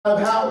of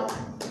how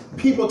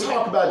people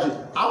talk about you,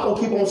 I'm going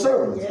to keep on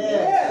serving.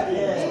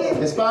 Yes.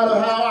 In spite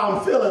of how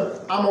I'm feeling,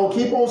 I'm going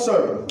to keep on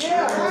serving.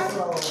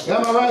 Yes.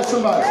 Am I right,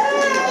 somebody?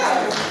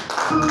 Yes.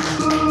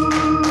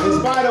 In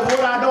spite of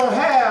what I don't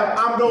have,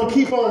 I'm going to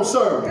keep on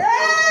serving.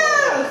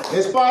 Yes.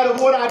 In spite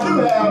of what I do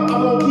have, I'm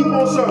going to keep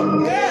on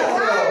serving.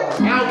 Yes.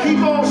 I'll keep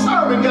on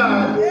serving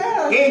God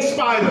in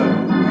spite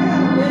of.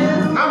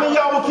 Yes. How many of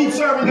y'all will keep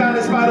serving God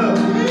in spite of?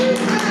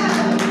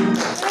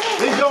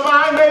 Is your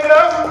mind made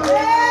up?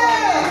 Yes.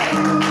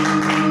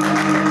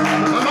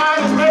 My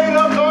mind is made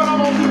up, Lord. I'm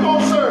going to keep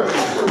on serving.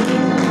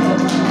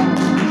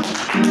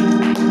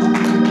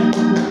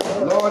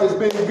 Lord, it's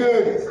been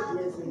good.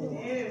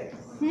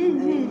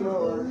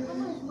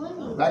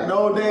 Like in the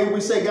old days,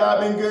 we say God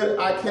been good.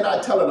 I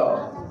cannot tell it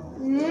all.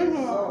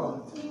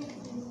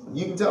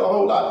 You can tell a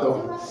whole lot,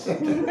 though.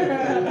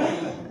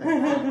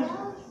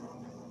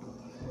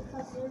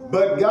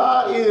 But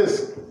God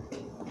is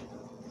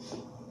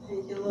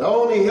the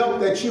only help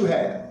that you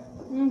have.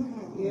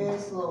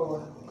 Yes,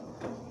 Lord.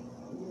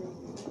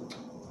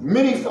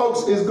 Many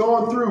folks is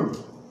going through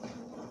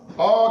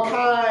all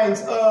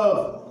kinds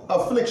of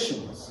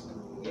afflictions.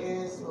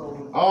 Yes,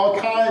 Lord. All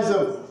kinds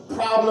of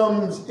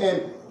problems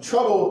and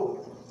trouble.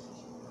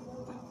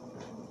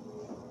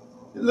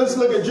 Let's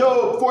look at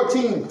Job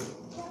 14.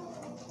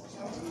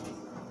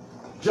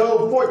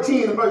 Job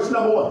 14, verse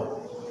number 1.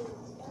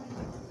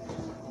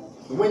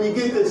 When you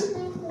get this,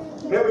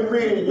 help me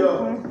read it,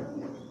 Job.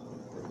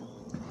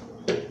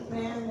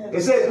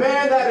 It says,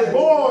 man that is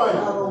born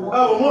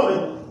of a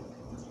woman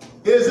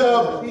is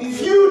of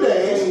few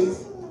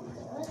days.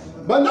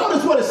 But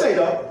notice what it says,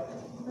 though.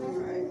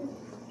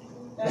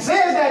 It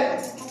says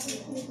that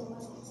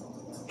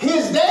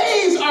his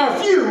days are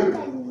few.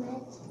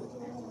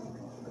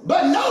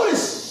 But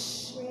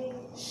notice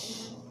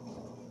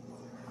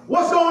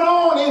what's going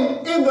on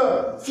in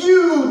the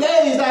few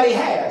days that he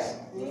has.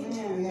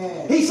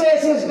 He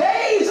says his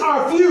days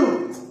are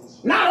few.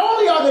 Not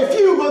only are they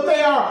few, but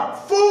they are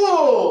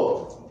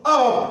full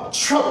of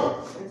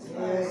trouble.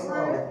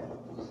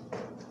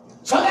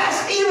 So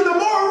that's even the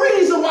more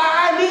reason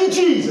why I need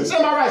Jesus.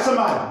 Am I right,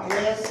 somebody?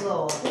 Yes,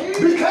 Lord.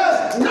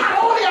 Because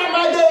not only are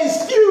my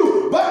days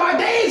few, but my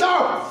days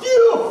are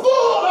few,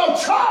 full of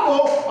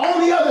trouble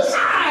on the other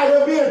side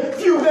of being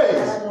few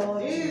days.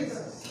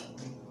 Jesus.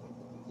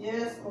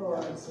 Yes,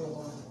 Lord.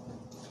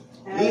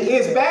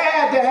 It's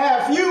bad to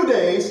have few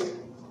days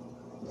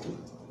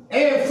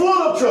and full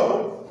of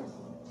trouble,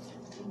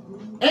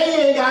 and you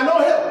ain't got no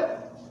help.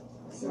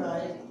 That's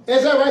right.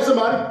 Is that right,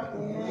 somebody?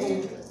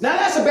 Yes. Now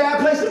that's a bad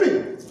place to be.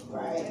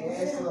 Right.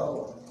 Yes,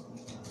 Lord.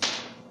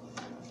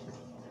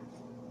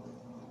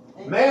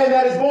 Man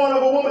that is born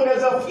of a woman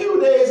is a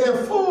few days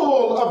and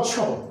full of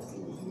trouble.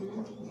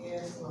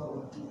 Yes,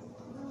 Lord.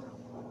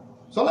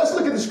 So let's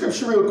look at the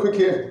scripture real quick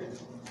here.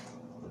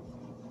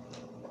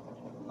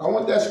 I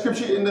want that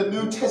scripture in the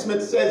New Testament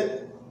that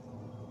says,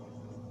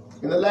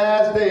 in the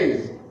last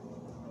days,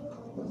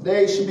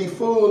 they should be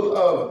full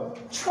of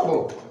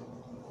trouble.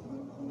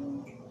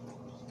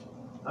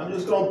 I'm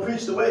just going to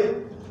preach the way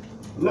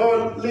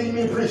Lord lead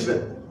me preach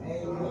it.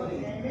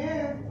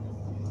 Amen.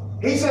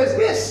 He says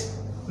this,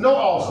 know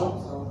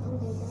also,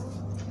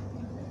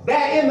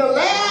 that in the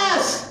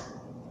last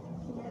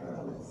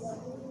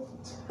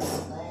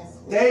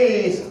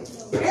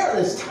days,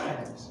 perilous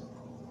times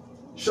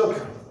shall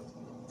come.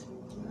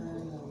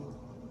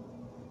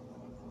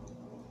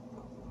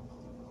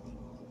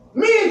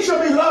 Men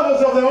shall be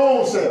lovers of their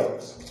own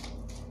selves,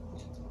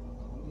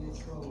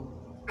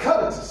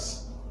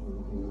 covetous,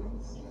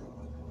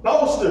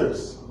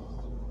 boasters,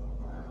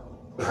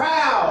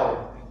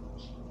 proud,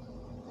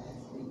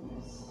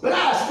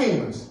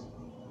 blasphemers,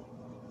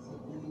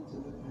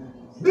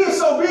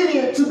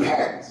 disobedient to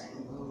parents,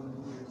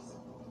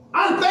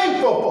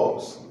 unthankful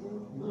folks,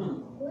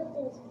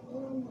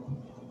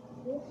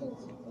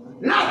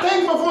 not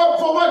thankful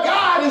for what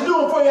God is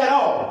doing for you at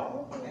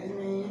all.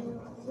 Amen.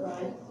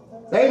 Right.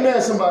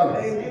 Amen,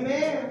 somebody.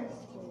 Amen.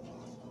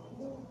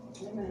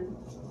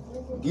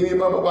 Give me a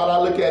moment while I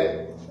look at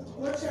it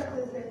What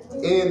chapter is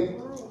that? in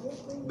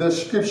the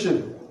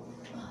scripture.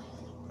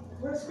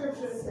 What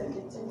scripture is that?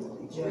 2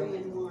 Timothy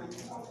 3:1.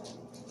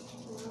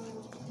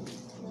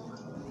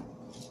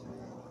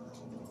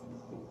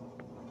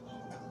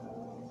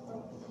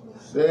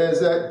 Says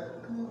that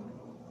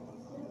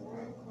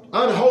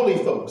unholy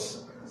folks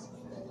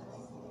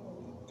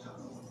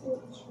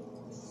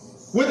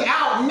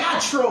without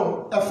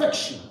natural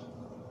affection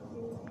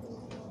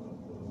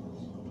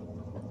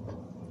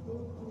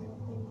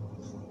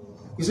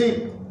you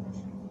see,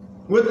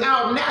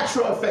 without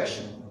natural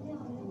affection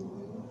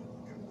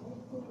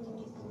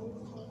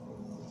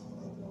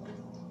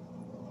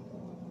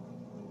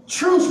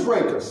truce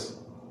breakers,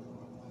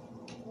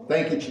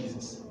 thank you,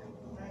 Jesus,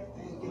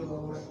 Thank you,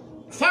 Lord.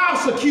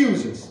 false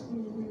accusers,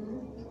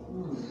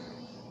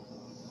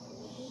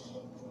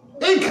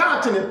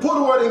 incontinent, put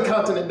the word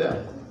incontinent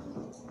down.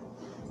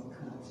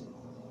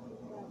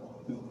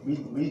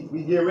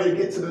 We get ready to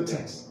get to the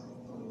text.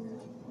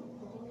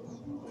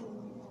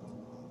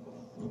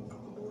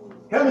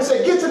 Help me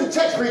say, get to the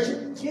text text,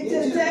 preacher. Get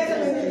to the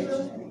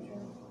text.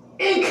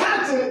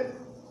 Incontinent,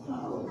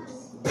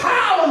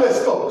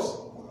 powerless folks.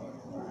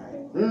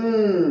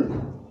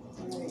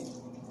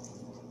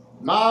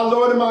 My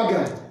Lord and my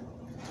God.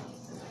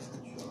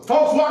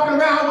 Folks walking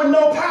around with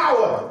no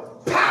power.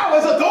 Power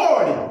is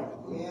authority.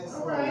 Yes.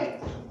 All right.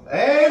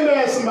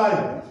 Amen,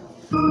 somebody.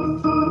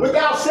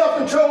 Without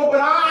self-control,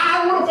 but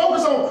I don't want to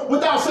focus on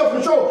without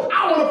self-control.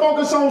 I want to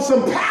focus on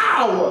some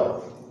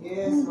power.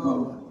 Yes,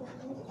 Lord.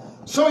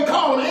 So he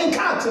called them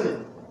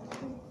incontinent.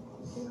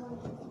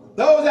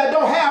 Those that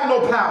don't have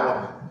no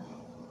power.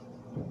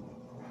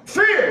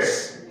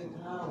 Fierce.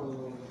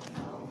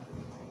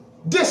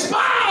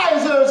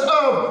 Despisers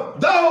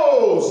of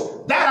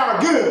those that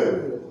are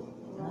good.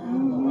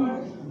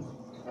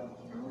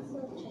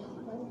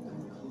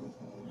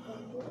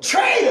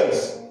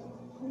 Traitors.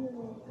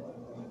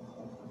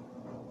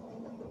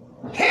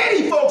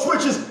 Heady folks,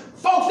 which is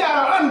folks that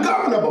are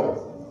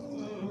ungovernable.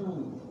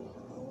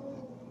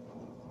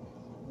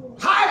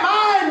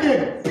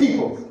 High-minded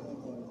people.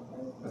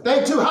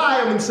 Think too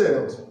high of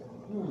themselves.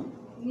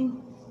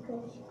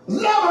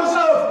 Lovers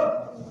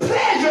of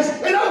pleasures.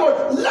 In other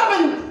words,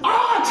 loving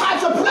all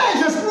types of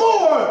pleasures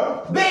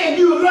more than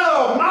you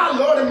love my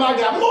Lord and my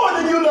God. More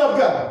than you love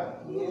God.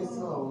 Yes,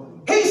 Lord.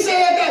 He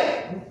said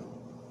that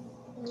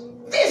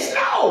this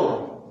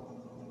no.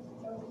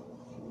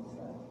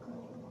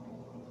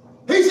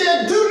 He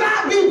said, do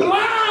not be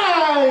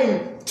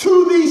blind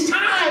to these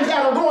times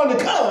that are going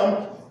to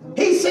come.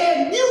 He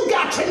said, you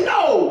got to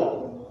know.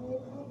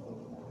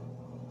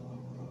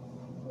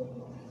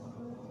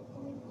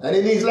 And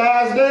in these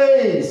last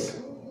days,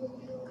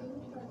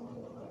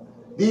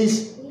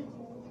 these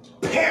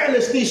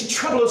perilous, these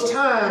troublous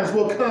times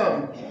will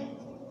come.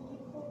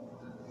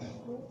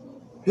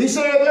 He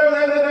said there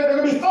are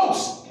going to be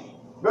folks,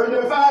 verse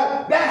number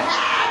 5, that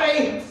have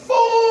a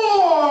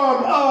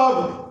form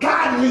of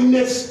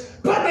godliness,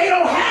 but they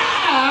don't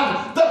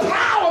have the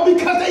power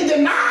because they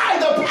deny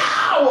the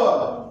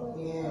power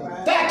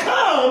that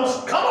comes.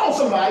 Come on,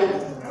 somebody.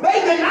 They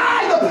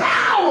deny the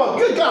power.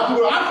 Good God,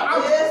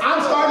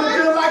 I'm starting to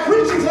feel like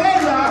preaching today,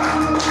 y'all.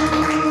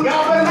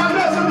 Y'all better not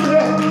mess with me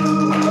here.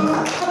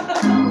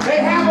 They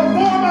have a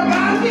form of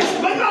godliness,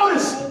 but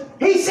notice,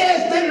 he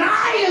says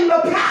denying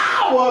the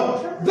power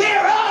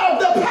thereof,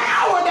 the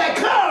power that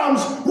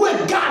comes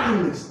with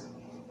godliness.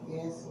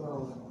 Yes,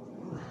 Lord.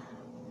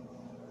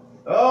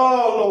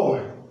 Oh,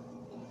 Lord.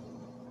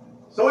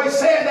 So it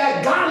said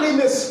that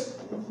godliness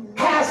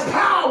has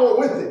power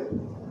with it.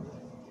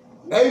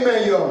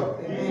 Amen, y'all.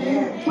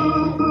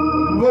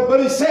 But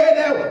he said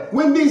that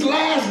when these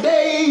last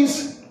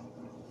days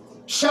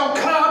shall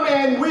come,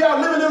 and we are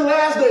living in the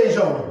last days,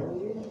 y'all.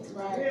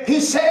 He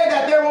said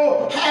that there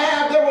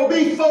will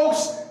be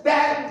folks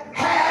that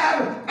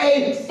have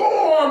a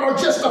form or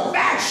just a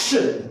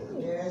faction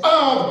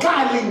of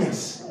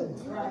godliness.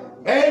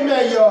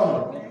 Amen,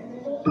 y'all.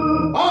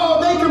 Oh,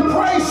 they can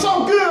pray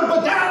so good,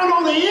 but down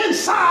on the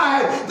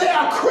inside, they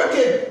are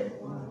crooked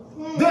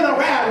than a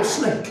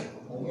rattlesnake.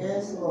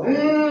 Yes, Lord.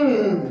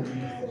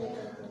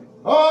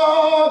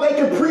 Oh, they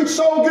can preach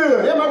so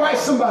good. Am I right,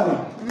 somebody?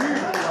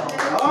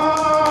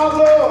 Oh,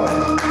 Lord.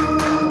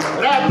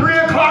 But at 3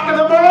 o'clock in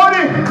the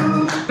morning,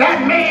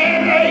 that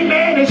man,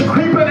 amen, is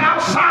creeping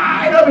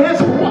outside of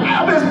his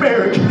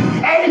marriage.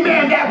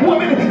 Amen. That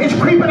woman is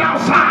creeping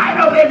outside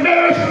of their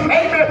marriage.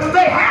 Amen.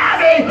 They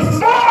have a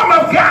form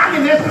of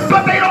godliness,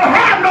 but they don't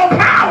have no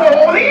power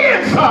on the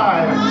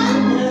inside.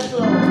 Yes,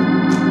 Lord.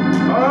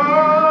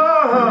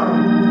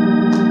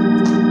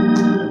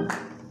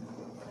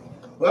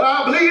 But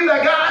I believe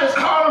that God is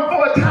calling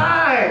for a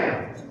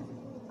time,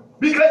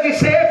 because he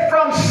said,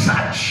 from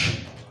such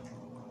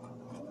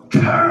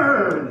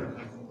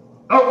turn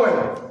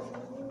away.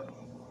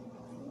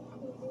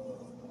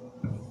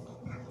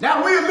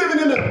 Now we're living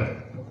in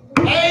an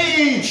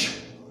age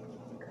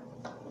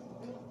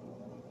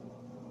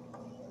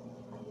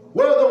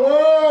where the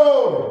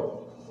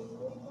world,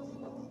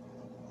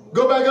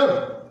 go back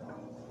up,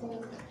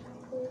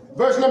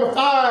 verse number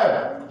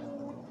 5.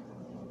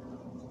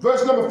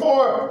 Verse number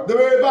 4, the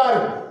very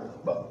body.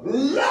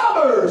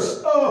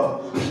 Lovers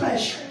of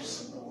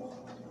pleasures.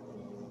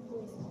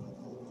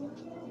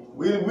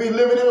 We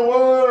living in a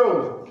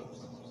world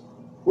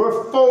where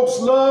folks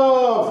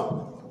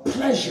love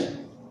pleasure.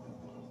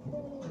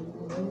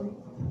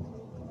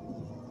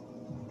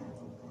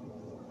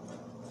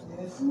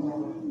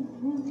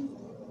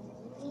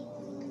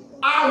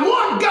 I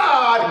want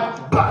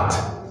God, but.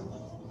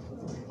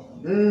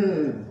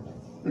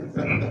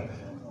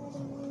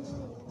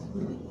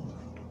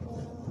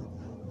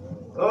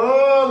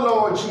 Oh,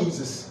 Lord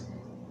Jesus.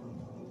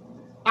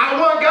 I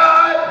want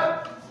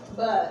God,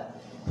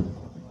 but.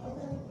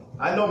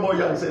 I know more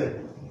y'all say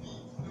it.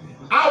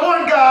 I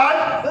want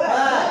God,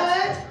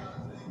 but.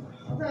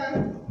 Okay.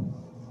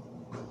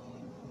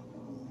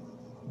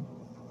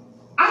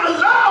 I'm in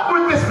love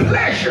with this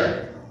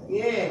pleasure.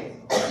 Yeah.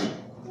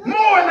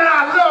 More than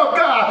I love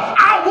God.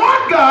 I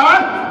want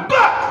God,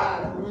 but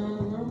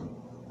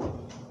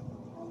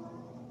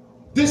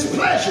this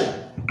pleasure.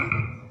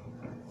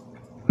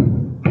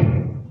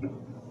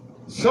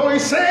 So he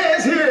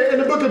says here in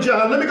the book of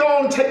John, let me go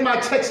on and take my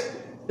text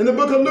in the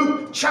book of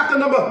Luke, chapter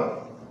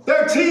number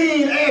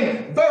 13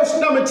 and verse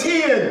number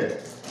 10.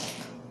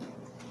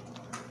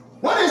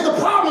 What is the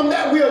problem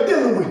that we are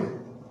dealing with?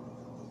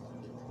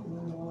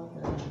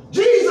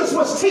 Jesus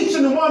was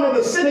teaching in one of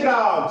the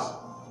synagogues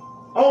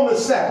on the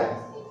Sabbath.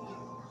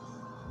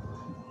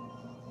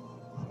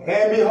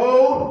 And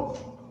behold,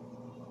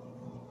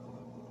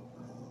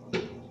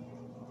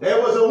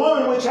 there was a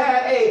woman which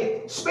had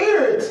a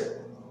spirit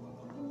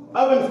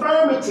of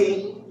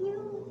infirmity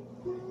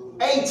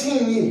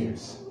 18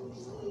 years.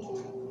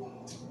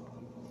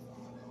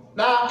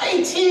 Now,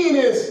 18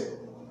 is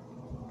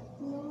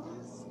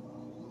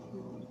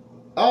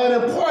an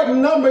important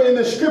number in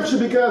the scripture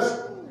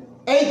because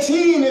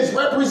 18 is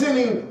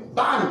representing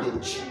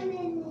bondage.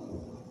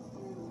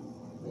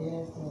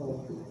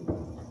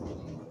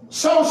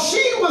 So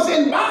she was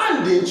in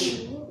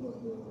bondage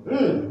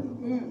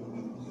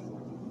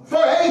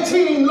for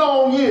 18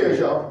 long years,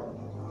 y'all.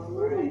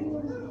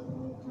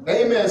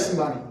 Amen,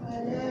 somebody.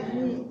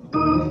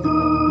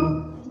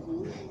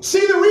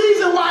 See, the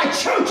reason why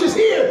church is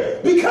here,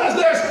 because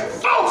there's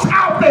folks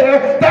out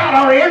there that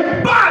are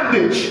in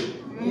bondage.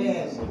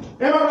 Yes.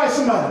 Am I right,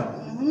 somebody?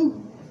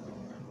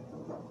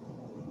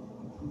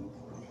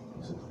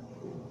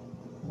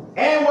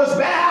 And was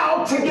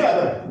bound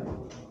together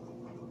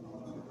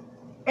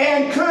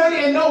and could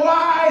in no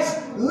wise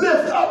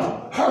lift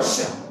up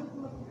herself.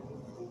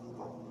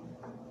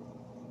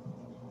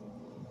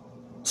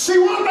 See,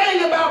 one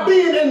thing about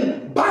being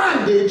in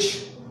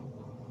bondage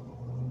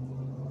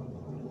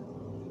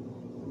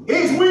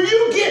is when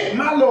you get,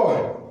 my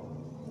Lord,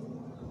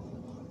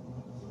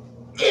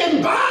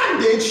 in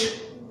bondage,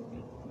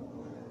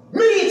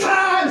 many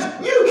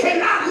times you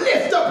cannot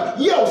lift up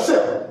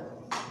yourself.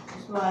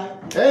 That's right.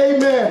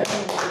 Amen.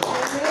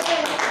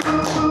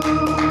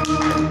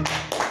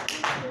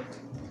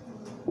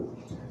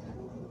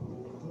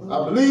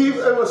 I believe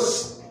it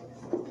was,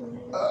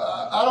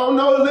 I don't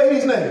know the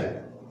lady's name,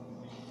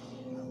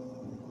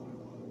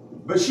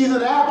 but she's in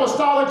an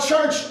apostolic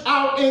church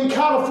out in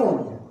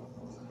California.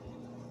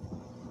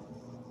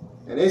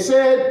 And they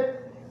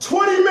said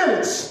 20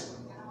 minutes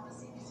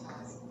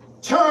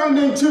turned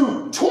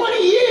into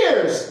 20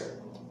 years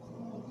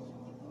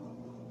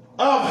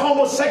of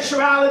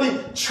homosexuality,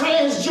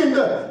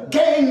 transgender,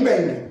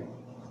 gangbanging.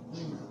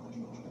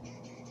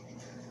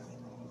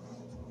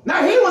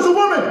 Now, here was a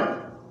woman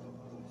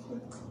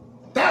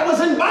that was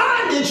in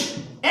bondage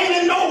and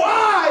in no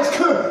wise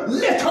could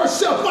lift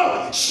herself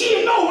up. She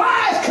in no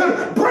wise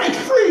could break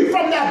free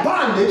from that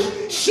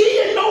bondage. She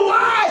in no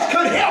wise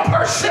could help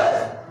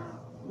herself.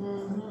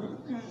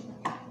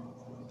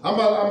 I'm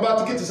about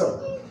to get to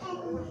something.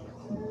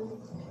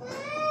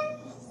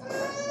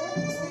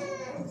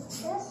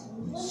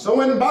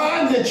 So in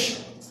bondage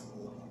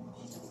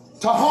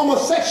to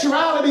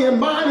homosexuality,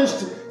 in bondage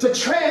to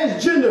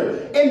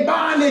transgender, in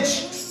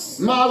bondage,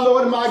 my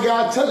Lord and my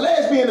God, to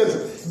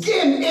lesbianism,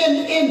 getting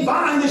in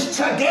bondage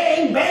to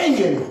gang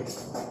banging.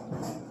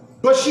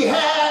 But she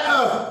had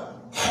a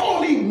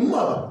holy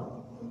mother.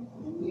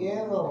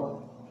 Yeah, Lord.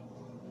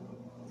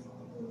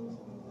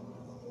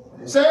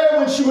 Said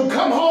when she would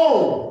come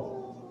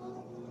home,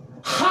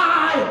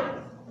 high,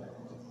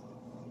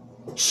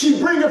 she'd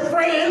bring her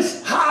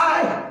friends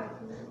high,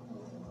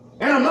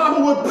 and her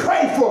mama would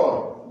pray for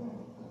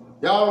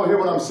her. Y'all don't hear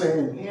what I'm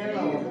saying?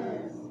 Yeah.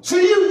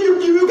 See,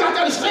 you got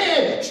to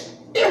understand,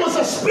 it was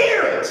a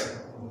spirit.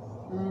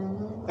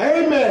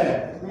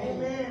 Amen.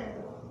 Amen.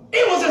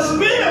 It was a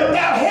spirit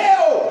that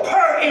held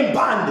her in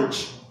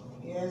bondage.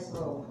 Yes,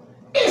 Lord.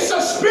 It's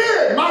a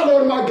spirit, my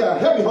Lord and my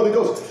God. Help me, Holy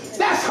Ghost.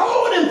 That's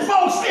holding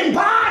folks in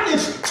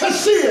bondage to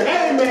sin.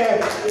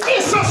 Amen.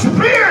 It's a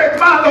spirit,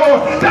 my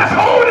Lord, that's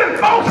holding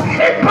folks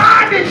in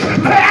bondage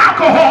to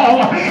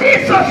alcohol.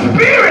 It's a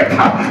spirit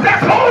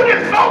that's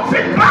holding folks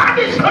in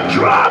bondage to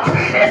drugs.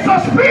 It's a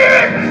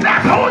spirit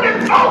that's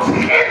holding folks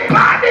in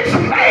bondage,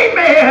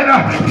 amen,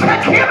 to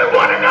killing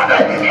one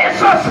another.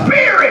 It's a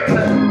spirit.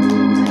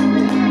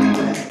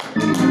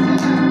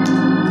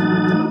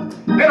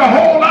 And a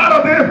whole lot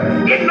of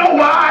them in no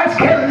wise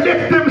can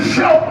lift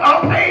themselves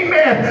up,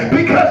 amen,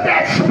 because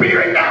that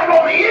spirit down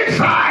on the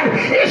inside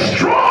is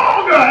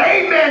stronger,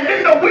 amen,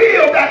 than the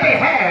will that they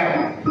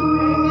have.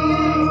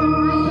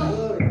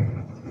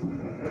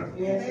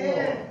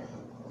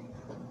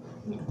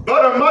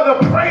 But her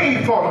mother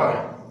prayed for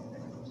her.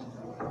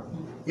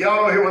 Y'all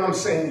don't hear what I'm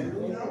saying?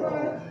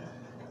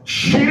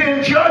 She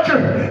didn't judge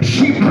her.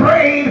 She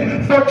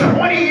prayed for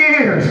 20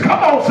 years. Come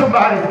on,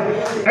 somebody.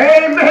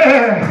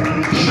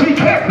 Amen. She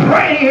kept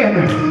praying.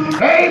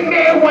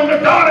 Amen. When the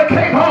daughter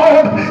came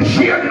home,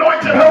 she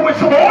anointed her with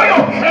some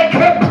oil and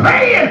kept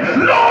praying,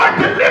 Lord,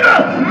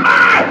 deliver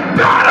my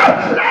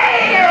daughter.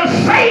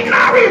 Satan,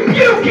 I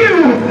rebuke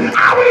you.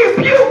 I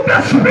rebuke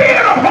the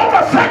spirit of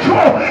homosexual.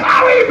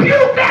 I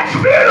rebuke that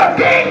spirit of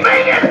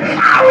gangbanging.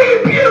 I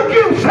rebuke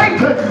you,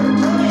 Satan.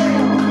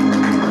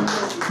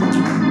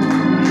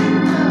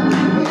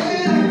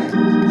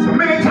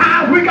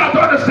 We got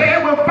to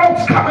understand when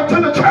folks come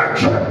into the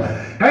church,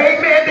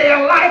 amen, they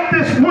are like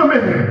this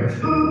woman.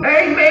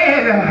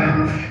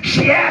 Amen.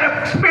 She had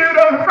a spirit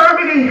of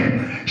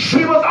infirmity.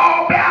 She was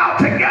all bound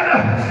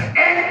together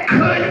and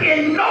could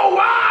in no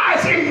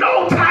wise, in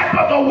no type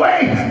of a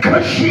way,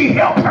 could she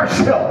help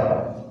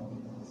herself.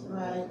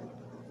 Right.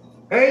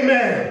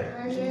 Amen.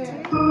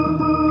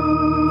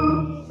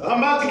 I'm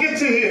about to get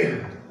to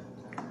here.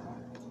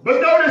 But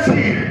notice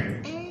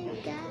here.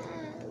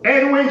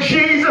 And when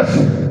Jesus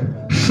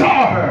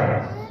saw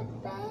her.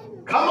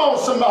 Come on,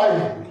 somebody.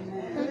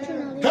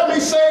 Help me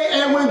say,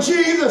 and when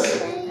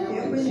Jesus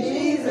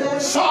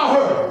saw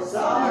her.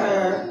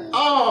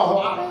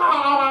 Oh,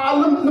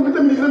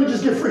 let me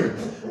just get free.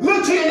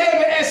 Look to your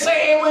neighbor and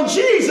say, and when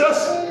Jesus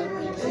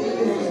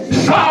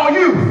saw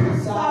you.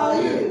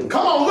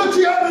 Come on, look to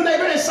your other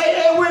neighbor and say,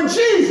 and when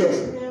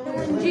Jesus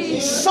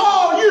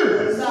saw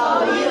you.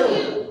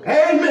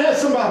 Amen,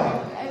 somebody.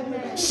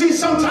 See,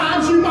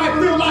 sometimes you might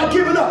feel like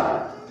giving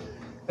up.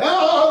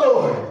 Oh,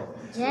 Lord.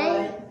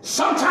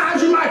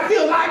 Sometimes you might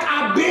feel like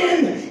I've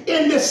been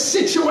in this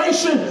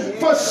situation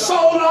for so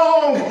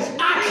long,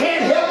 I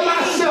can't help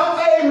myself.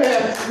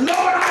 Amen.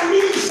 Lord, I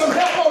need some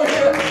help over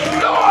here.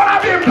 Lord,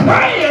 I've been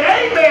praying.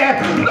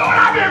 Amen. Lord,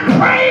 I've been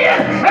praying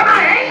and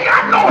I ain't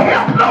got no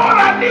help. Lord,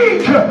 I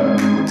need you.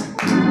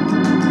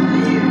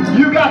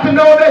 You got to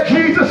know that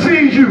Jesus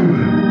sees you.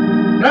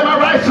 Am I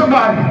right,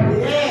 somebody?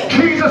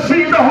 Jesus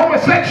sees the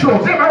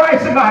homosexuals. Am I right,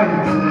 somebody?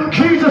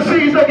 Jesus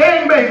sees the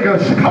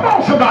gangbangers. Come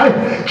on, somebody.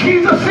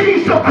 Jesus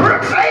sees the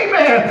crooks.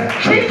 Amen.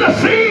 Jesus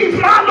sees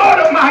my Lord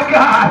and my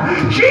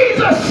God.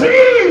 Jesus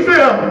sees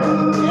them.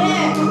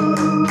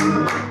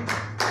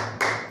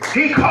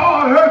 He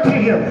called her to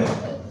him.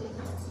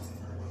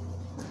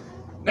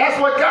 That's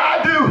what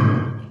God do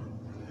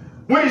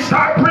when he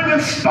start bringing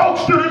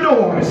spokes to the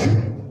doors.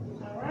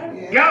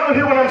 Y'all don't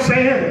hear what I'm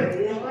saying?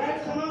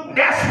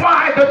 That's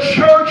why the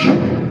church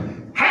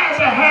has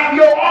to have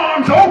your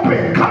arms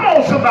open. Come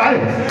on, somebody.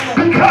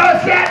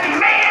 Because that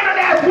man or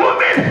that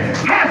woman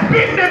has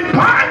been in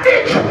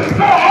bondage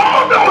for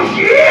all those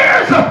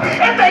years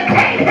and they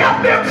can't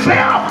help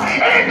themselves.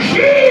 And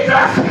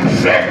Jesus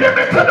sent them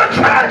into the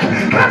church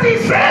because he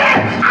said,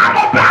 I'm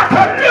about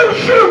to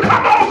loose you.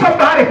 Come on,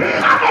 somebody.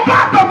 I'm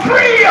about to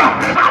free you.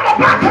 I'm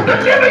about to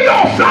deliver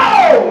your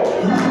soul.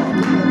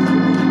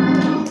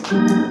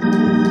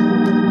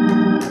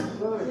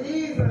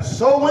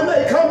 So when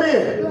they come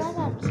in,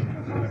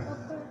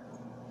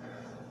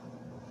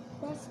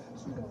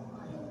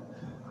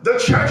 the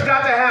church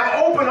got to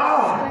have open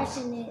arms.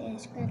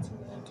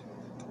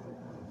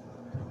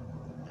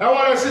 I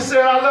want us to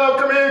say, I love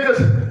coming in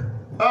because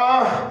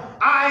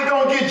I ain't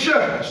going to get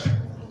judged.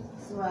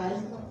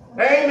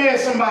 Amen,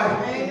 somebody.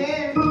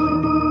 Amen.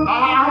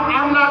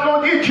 I'm not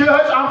going to get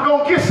judged. I'm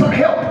going to get some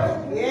help.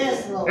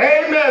 Yes, Lord.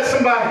 Amen,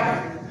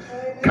 somebody.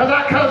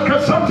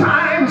 Because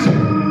sometimes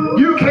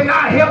you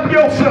cannot help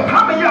yourself.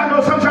 How many of y'all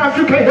know sometimes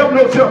you can't help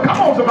yourself? Come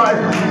on, somebody.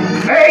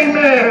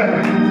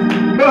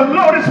 Amen. But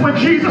notice when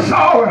Jesus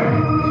saw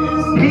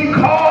her, he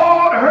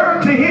called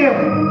her to him.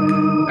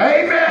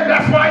 Amen.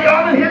 That's why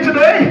y'all in here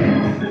today.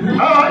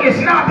 It's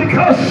not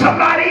because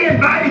somebody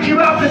invited you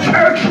out to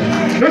church.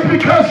 It's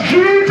because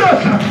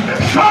Jesus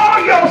saw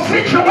your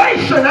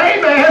situation.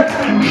 Amen.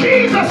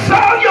 Jesus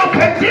saw your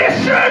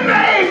condition.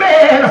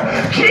 Amen.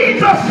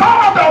 Jesus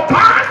saw the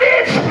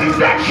bondage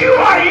that you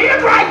are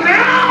in right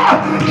now.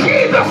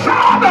 Jesus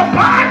saw the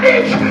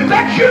bondage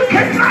that you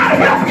cannot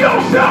help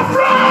yourself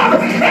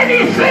from. And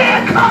he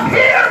said, come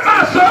here,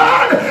 my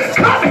son.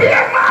 Come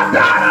here, my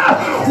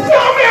daughter.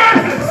 Woman,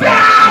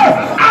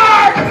 thou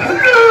art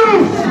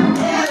loose.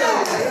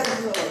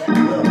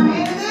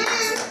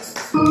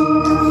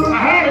 I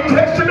had a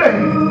text today.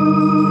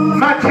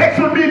 My text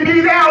would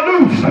be thou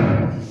loose.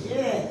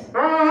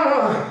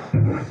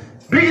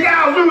 Be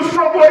thou loose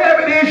from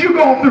whatever it is you're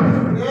going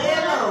through.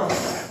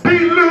 Be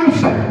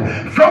loose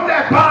from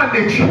that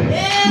bondage.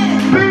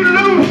 Be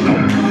loose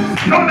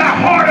from that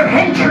heart of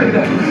hatred.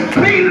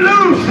 Be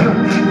loose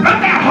from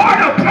that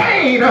heart of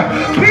pain.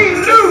 Be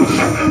loose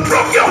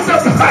from your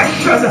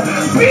depression.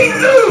 Be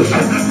loose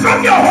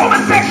from your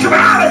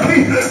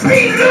homosexuality.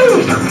 Be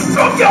loose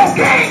from your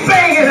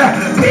gangbanging.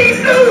 Be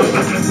loose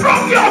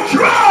from your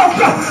drugs.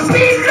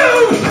 Be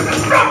loose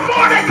from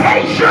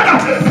fornication.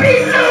 Be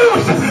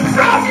loose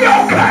from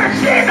your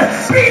cursing.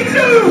 Be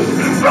loose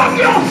from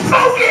your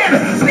smoking.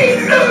 Be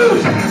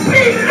loose.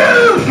 Be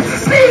loose.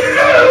 Be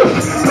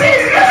loose. Be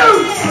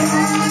loose.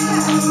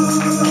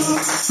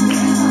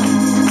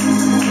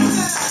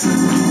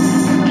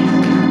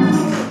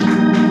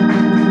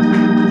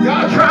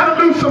 God trying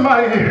to lose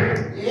somebody here.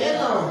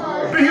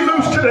 Be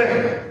loose today.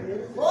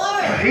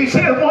 He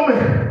said, woman,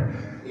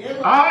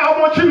 I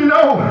want you to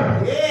know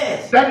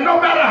that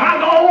no matter how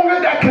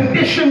long that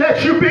condition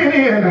that you've been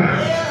in,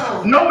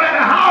 no matter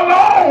how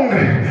long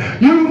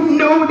you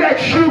knew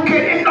that you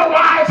can in no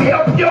wise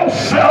help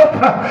yourself,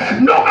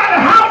 no matter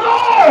how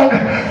long,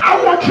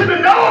 I want you to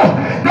know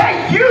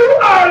that you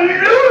are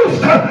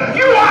loosed,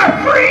 you are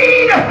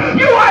freed,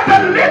 you are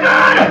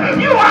delivered,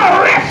 you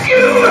are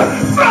rescued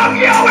from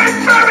your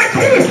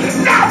infirmity.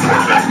 Now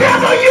tell the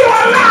devil you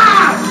are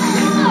alive.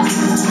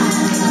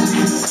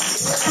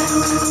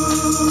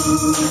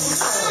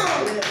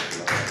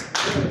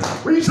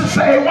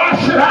 say, why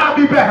should I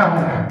be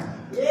bound?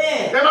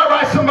 Yeah. Am I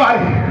right,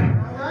 somebody?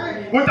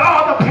 With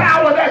all the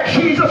power that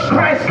Jesus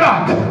Christ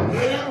got,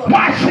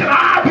 why should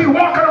I be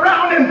walking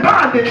around in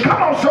bondage?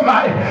 Come on,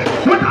 somebody.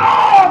 With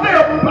all the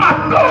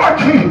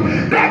authority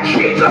that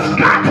Jesus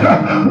got,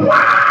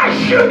 why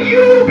should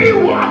you be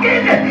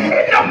walking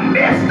in the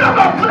midst of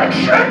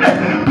affliction,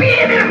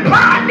 being in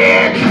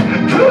bondage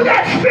to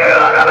that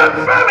spirit of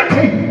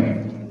infirmity?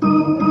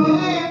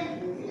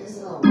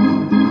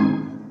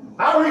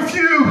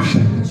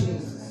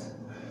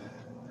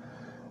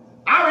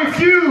 I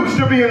refuse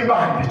to be in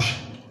bondage.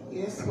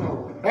 Yes,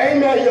 Lord.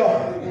 Amen,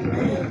 y'all.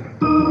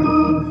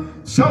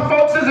 Amen. Some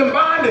folks is in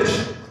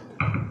bondage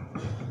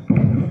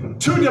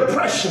to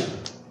depression.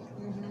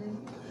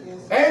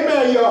 Yes.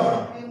 Amen,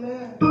 y'all.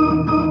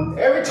 Amen.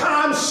 Every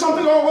time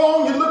something goes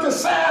wrong, you're looking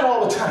sad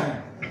all the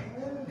time.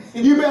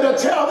 You better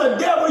tell the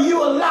devil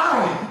you a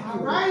lie. All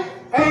right.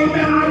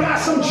 Amen. I got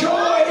some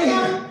joy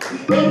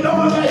in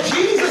knowing that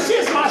Jesus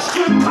is my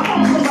strength. Come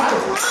on, somebody.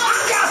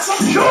 I got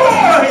some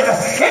joy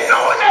in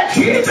knowing that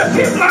Jesus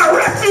is my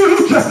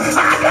refuge.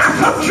 I got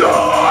some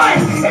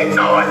joy in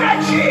knowing that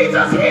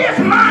Jesus is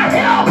my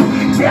help.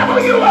 Devil,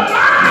 you a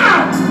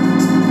lie.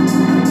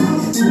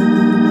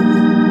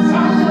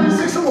 Psalm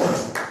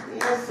 46:1.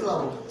 Yes,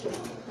 Lord.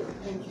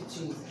 Thank you,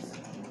 Jesus.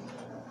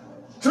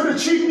 To the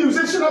chief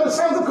musician of the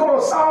sons of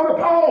Korah, song of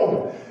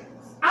poem.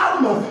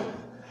 Album.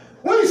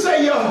 What do you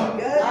say, y'all?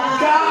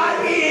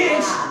 God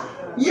is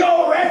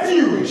your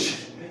refuge.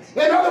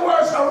 In other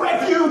words, a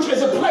refuge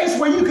is a place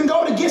where you can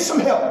go to get some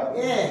help.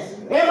 Yes.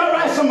 Am I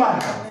right,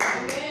 somebody?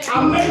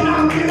 I may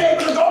not be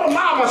able to go to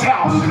mama's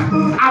house.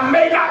 I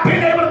may not be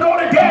able to go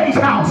to daddy's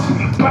house.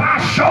 But I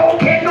sure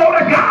can go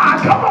to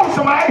God. Come on,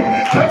 somebody.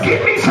 To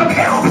give me some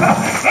help.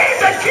 And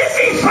to give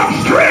me some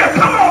strength.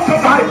 Come on,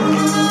 somebody.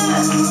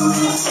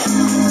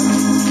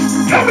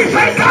 Help me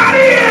say, God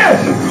is.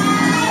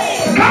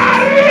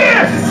 God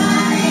is.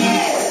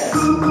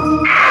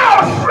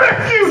 Our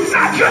refuge,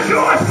 not just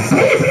yours.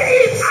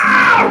 He's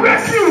our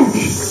refuge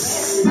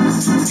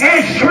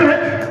and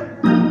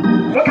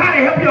strength. What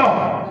kind of help,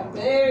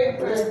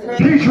 y'all?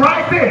 He's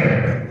right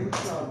there.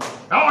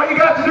 All you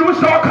got to do is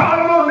start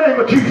calling on the name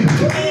of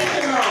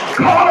Jesus.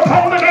 Call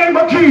upon the name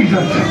of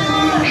Jesus.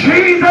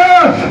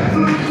 Jesus.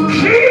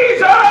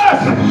 Jesus.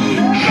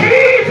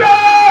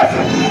 Jesus.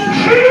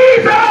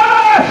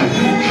 Jesus.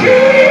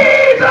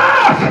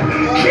 Jesus.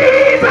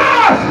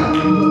 Jesus.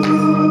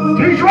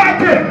 He's right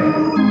there.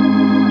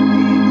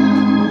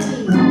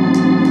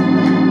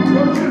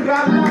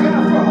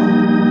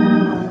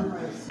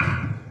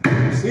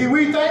 See,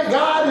 we think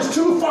God is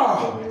too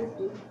far.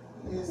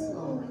 Yes,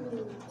 Lord.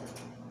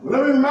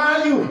 Let me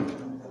remind you,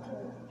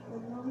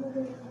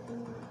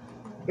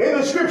 in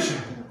the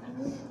scripture,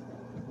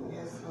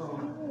 Yes,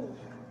 Lord.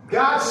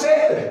 God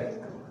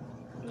said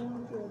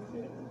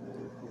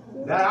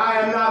that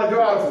I am not a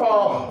God of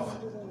far.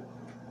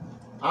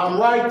 I'm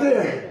right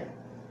there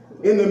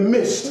in the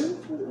midst.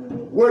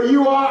 Where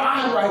you are,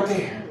 I'm right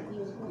there.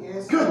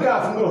 Yes, Good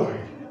God from glory.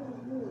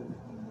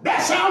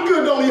 That sounds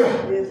good, don't you?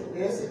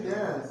 Yes, it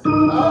does.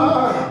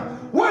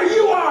 Where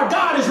you are,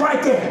 God is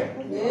right there.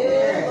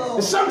 Yes.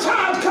 And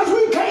sometimes, because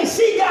we can't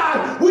see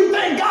God, we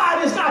think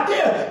God is not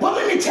there. But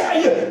let me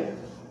tell you,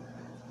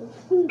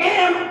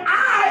 am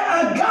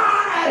I a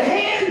God at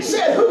hand?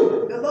 Said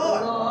who? The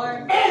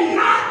Lord. And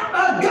not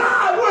a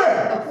God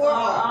where?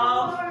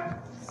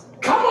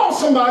 Come on,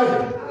 somebody.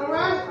 All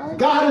right.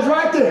 God is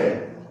right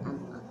there.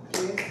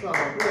 Yes,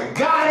 Lord.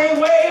 God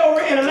ain't way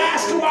over in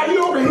Alaska while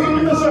you over here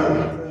in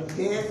Missouri.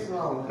 Yes,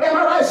 Lord. Am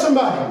I right,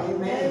 somebody?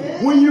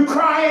 Amen. When you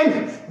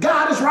crying,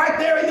 God is right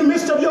there in the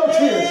midst of your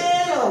tears.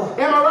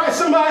 Am I right,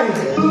 somebody?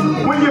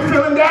 When you're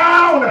feeling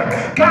down,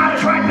 God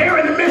is right there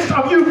in the midst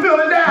of you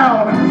feeling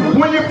down.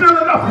 When you're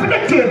feeling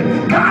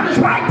afflicted, God is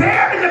right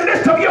there in the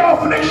midst of your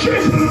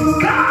afflictions.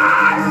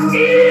 God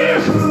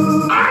is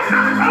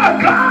not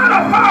a God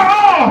of far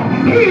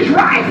off. He's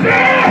right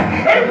there.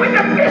 And in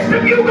the midst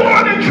of you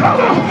going in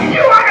trouble,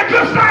 you ought to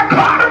just start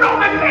calling on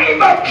the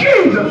name of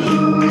Jesus.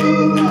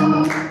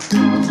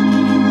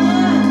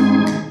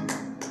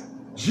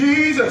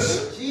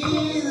 Jesus.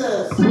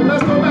 Jesus. So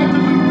let's go back to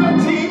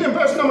Luke 13 and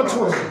verse number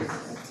 20.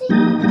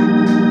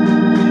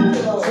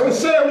 So it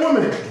said,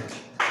 woman,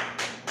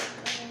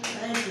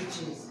 Thank you,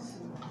 Jesus.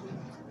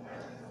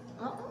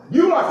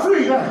 you are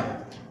free now.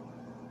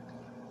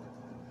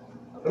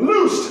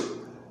 Loosed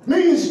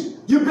means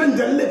you've been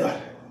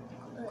delivered.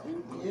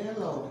 Yeah,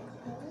 Lord.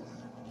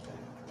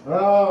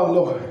 Oh,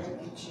 Lord.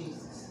 Thank you,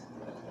 Jesus.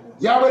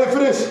 Y'all ready for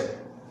this?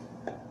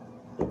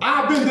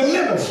 I've been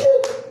delivered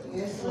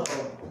Yes, Lord.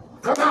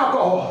 from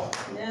alcohol.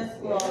 Yes,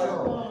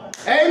 Lord.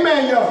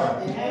 Amen, y'all.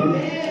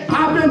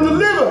 I've been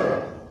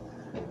delivered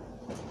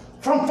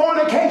from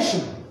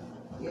fornication.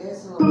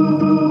 Yes, Lord.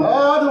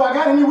 Oh, do I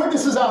got any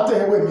witnesses out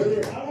there with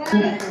me?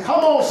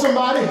 Come on,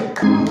 somebody.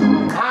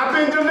 I've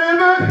been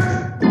delivered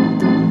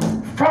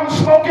from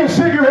smoking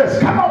cigarettes.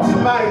 Come on,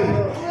 somebody.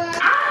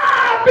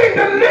 I've been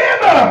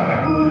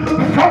delivered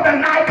from the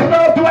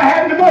nightclub. Do I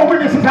have any more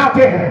witnesses out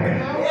there?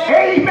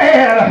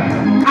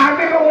 Amen. I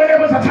remember when there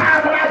was a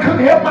time when I couldn't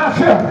couldn't help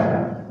myself.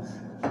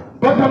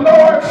 But the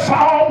Lord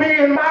saw me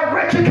in my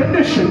wretched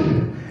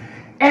condition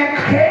and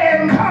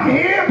can come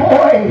here,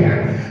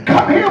 boy.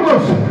 Come here,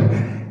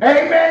 Wilson.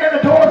 Amen. And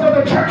the doors of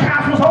the church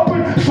house was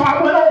open, so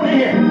I went on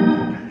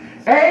in.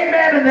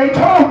 Amen. And they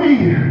told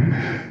me,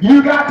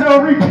 you got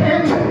to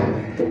repent.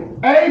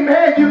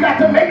 Amen. You got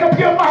to make up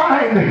your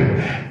mind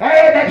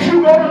that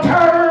you're going to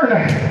turn,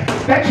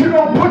 that you're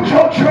going to put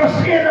your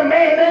trust in a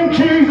man named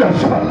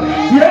Jesus.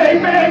 Yeah,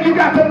 amen. You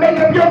got to make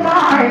up your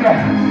mind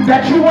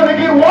that you want to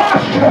get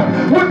washed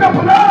with the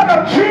blood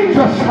of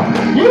Jesus.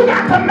 You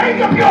got to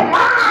make up your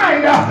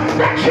mind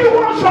that you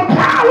want some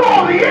power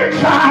on the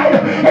inside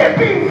and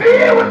be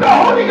filled with the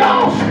Holy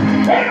Ghost.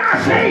 And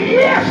I say,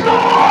 yes,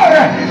 Lord.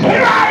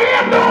 Here I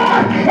am,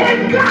 Lord.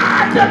 And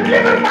God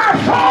delivered my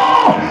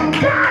soul.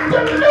 God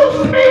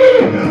loose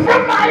me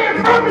from my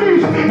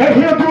infirmities, and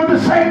he'll do the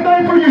same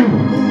thing for you.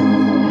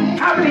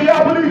 How many of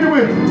y'all believe you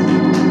with me?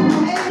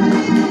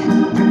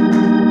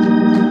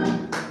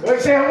 They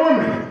say,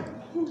 woman,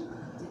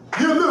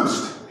 you're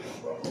loosed.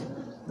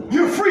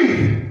 You're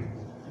free.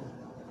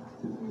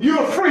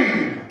 You're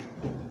free.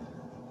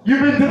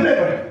 You've been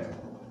delivered.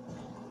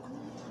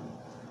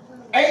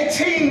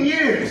 18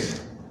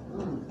 years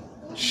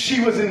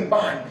she was in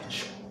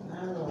bondage.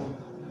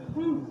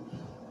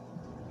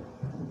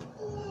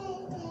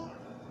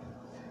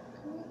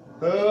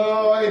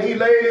 Oh, and he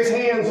laid his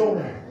hands on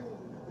her.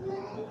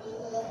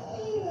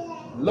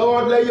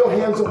 Lord, lay your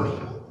hands on me.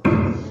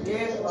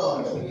 Yes,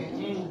 Lord.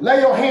 Lay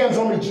your hands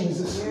on me,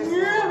 Jesus.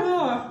 Yeah,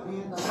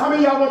 Lord. How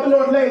many of y'all want the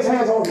Lord to lay his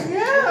hands on me?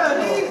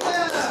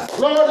 Yeah,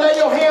 Lord, lay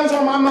your hands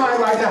on my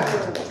mind right now.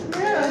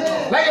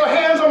 yeah. Lay your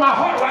hands on my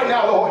heart right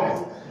now,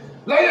 Lord.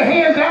 Lay your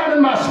hands down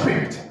in my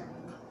spirit.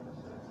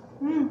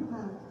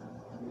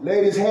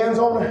 Laid his hands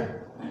on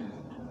her.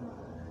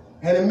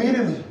 And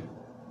immediately,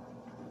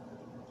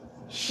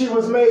 she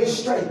was made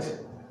straight.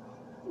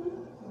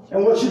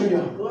 And what you do,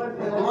 y'all?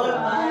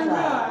 Glorify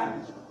God.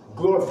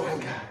 Glorify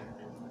God.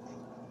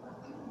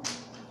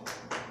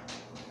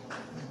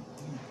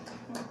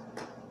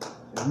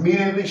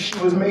 Immediately she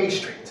was made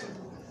straight.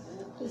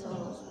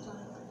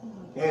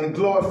 And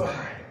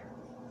glorified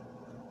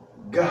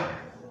God.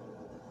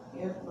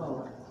 Yes,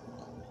 Lord.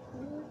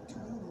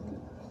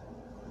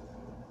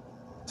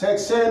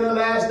 Text said in the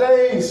last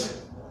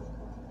days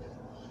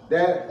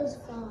that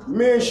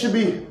men should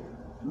be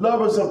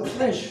lovers of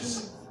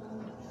pleasures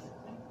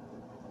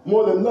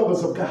more than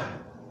lovers of God.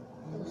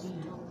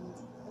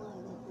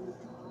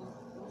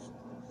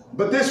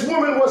 But this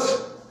woman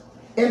was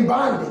in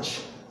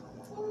bondage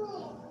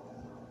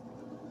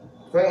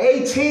for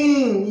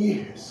 18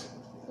 years.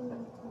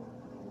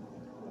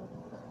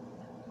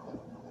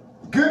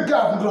 Good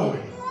God and glory.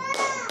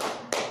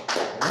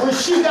 When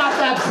she got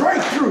that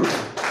breakthrough,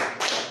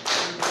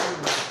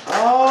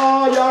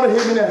 oh, y'all don't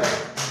hear me now.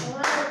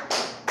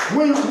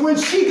 When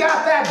she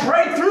got that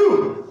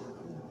breakthrough,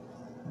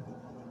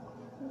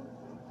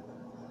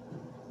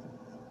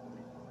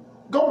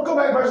 go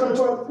back verse number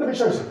 12. Let me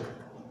show you something.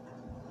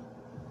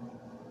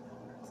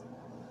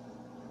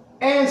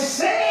 And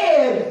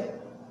said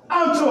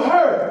unto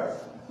her,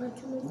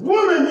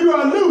 woman, you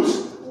are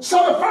loose.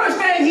 So the first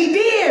thing he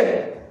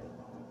did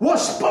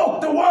was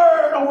spoke the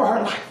word over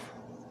her life.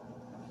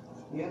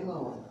 Yes,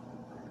 Lord.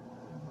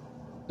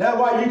 That's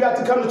why you got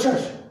to come to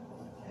church.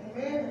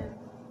 Amen.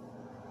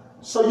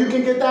 So you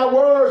can get that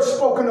word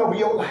spoken over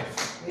your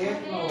life. Yes,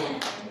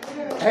 Lord.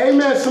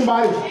 Amen,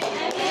 somebody.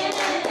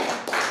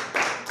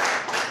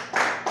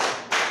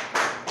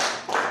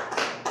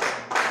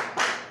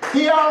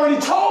 He already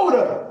told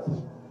her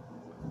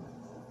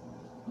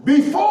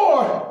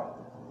before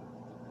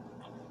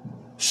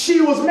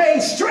she was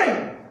made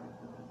straight.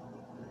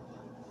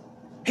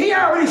 He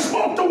already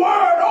spoke the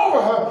word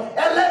over her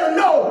and let her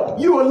know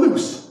you are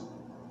loose.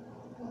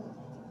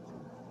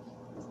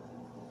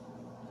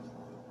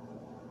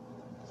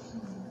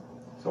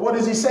 So what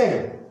is he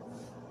saying?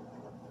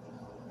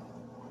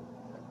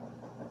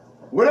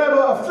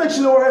 Whatever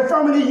affliction or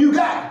infirmity you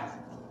got,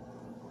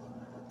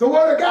 the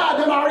word of God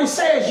then already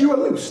says you are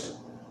loosed.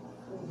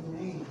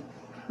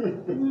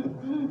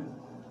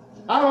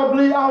 I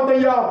don't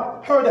think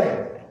y'all heard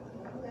that.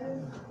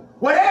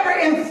 Whatever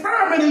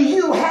infirmity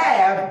you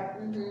have,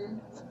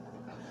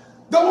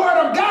 the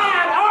word of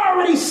God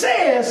already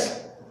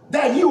says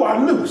that you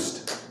are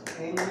loosed.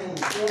 Amen.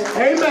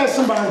 Amen,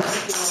 somebody.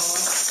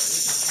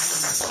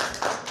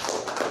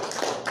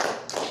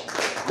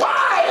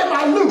 Why am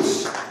I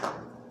loose?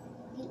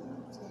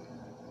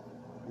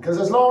 Because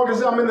as long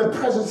as I'm in the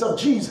presence of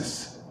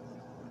Jesus,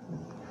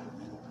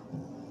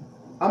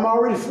 I'm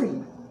already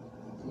free.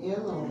 Yes,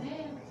 Lord.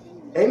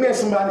 Amen,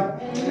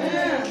 somebody.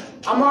 Amen.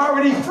 I'm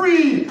already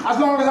free as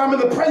long as I'm in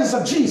the presence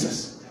of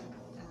Jesus.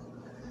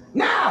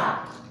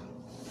 Now,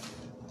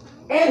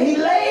 and he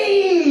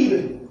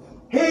laid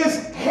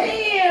his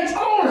hands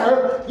on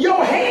her.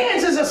 Your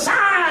hands is a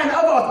sign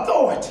of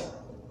authority.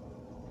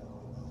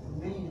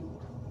 Amen.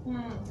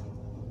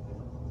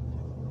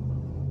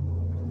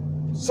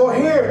 So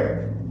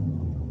here,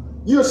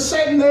 you're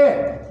sitting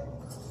there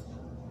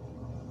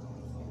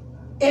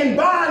in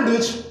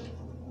bondage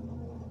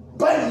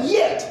but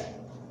yet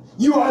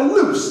you are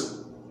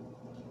loose.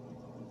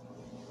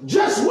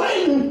 Just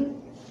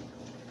waiting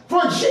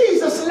for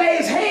Jesus to lay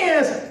his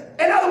hands.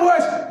 In other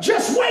words,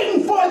 just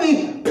waiting for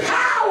the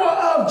power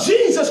of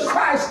Jesus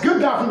Christ, good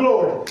God from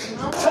glory,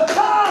 to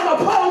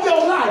come upon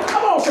your life.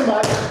 Come on,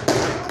 somebody.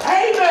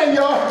 Amen,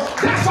 y'all.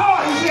 That's all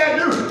he had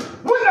to do.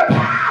 When the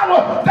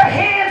power, the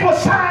hands were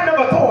sign of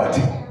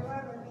authority.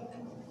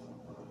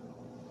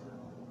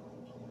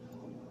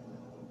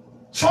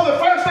 So the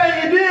first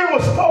thing he did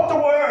was spoke the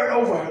word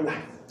over her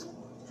life.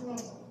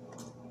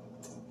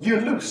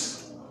 You're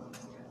loose.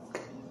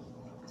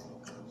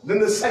 Then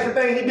the second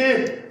thing he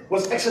did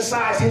was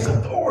exercise his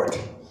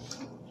authority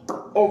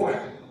over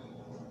her.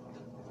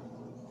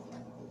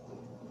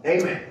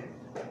 Amen.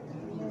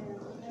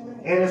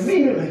 And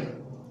immediately,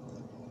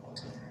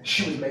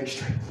 she was made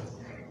straight.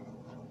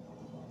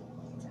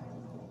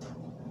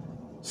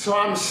 So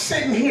I'm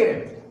sitting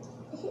here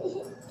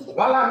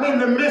while I'm in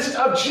the midst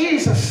of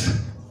Jesus,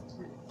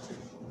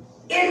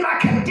 in my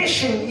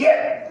condition,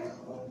 yet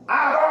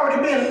I've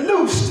already been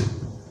loosed,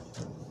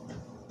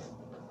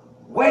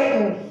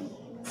 waiting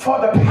for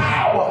the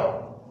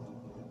power,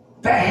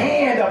 the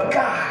hand of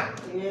God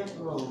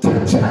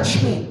to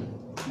touch me.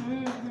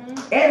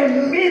 And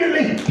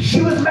immediately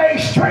she was made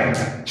straight.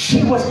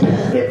 She was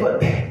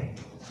delivered.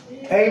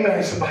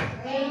 Amen, somebody.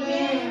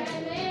 Amen.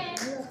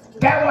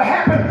 That will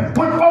happen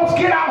when folks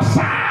get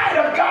outside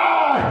of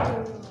God.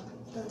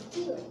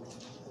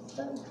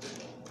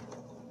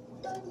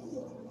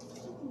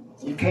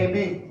 You can't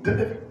be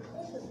delivered.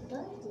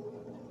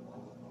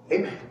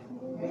 Amen.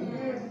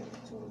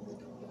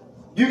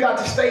 You got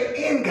to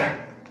stay in God.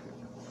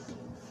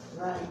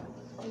 Right.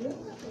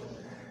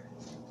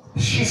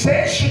 She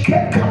said she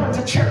kept coming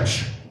to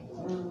church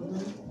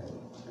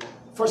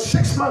for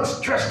 6 months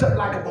dressed up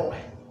like a boy.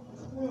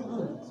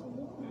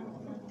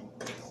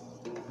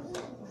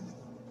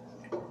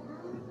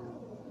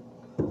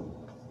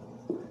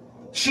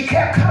 She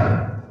kept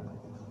coming.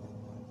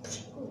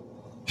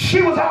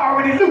 She was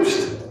already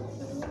loosed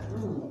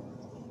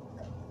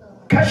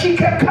because she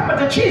kept coming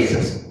to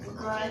Jesus.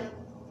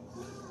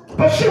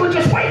 But she was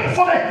just waiting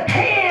for the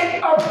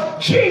hand of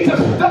Jesus,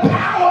 the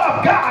power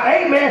of God,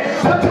 amen,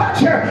 to touch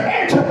her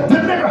and to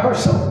deliver her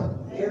soul.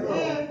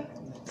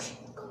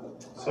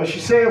 So she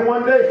said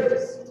one day,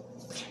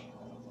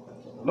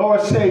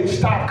 Lord said,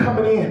 stop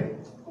coming in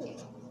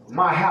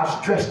my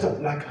house dressed up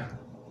like a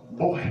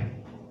boy.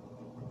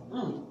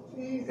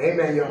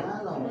 Amen,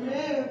 y'all.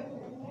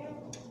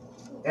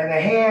 And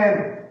the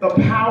hand, the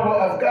power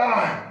of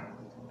God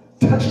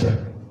touched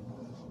her.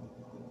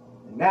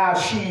 Now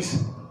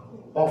she's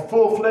a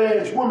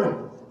full-fledged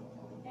woman.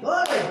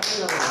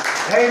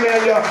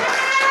 Amen, y'all.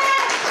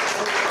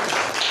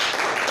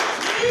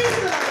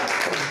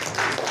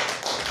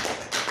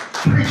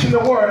 Preaching the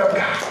word of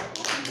God.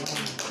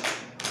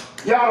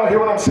 Y'all don't hear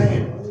what I'm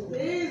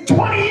saying?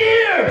 20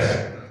 years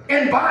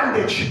in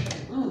bondage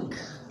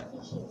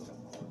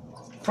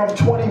from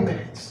 20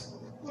 minutes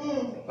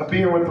of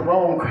being with the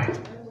wrong crowd.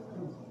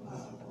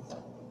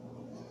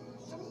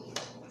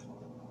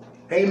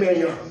 Amen,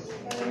 y'all.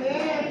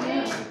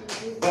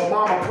 But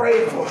mama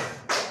prayed for her.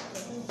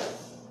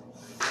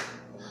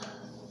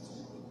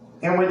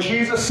 And when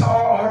Jesus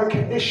saw her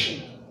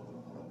condition,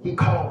 he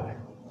called her.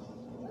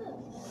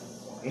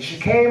 And she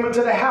came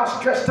into the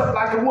house dressed up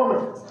like a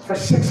woman for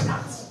 6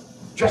 months.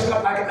 Dressed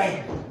up like a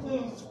man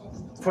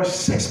for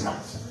 6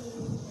 months.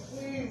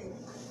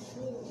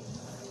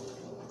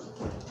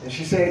 And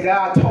she said,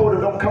 God told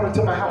her, don't come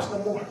into my house no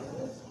more.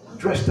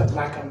 Dressed up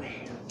like a man.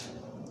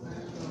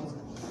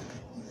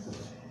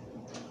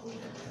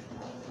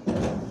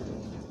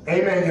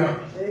 Amen, y'all.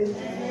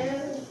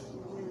 Amen.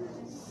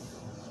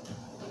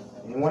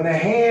 And when the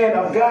hand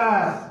of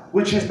God,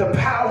 which is the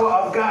power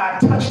of God,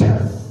 touched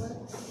her,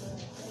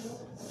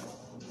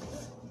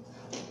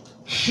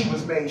 she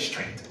was made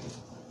straight.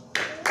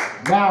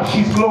 Now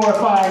she's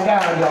glorifying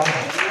God, y'all.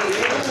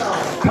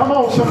 Come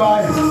on,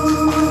 somebody.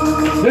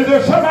 Is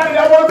there somebody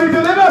that want to be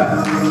delivered?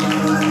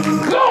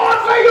 Lord,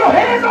 lay your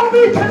hand on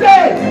me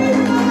today.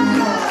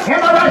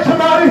 Am I right,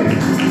 somebody?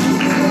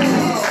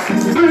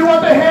 Do you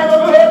want the hand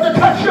of the Lord to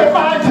touch your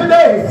mind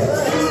today?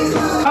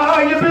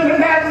 You've been in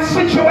that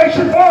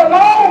situation for a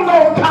long,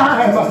 long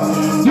time.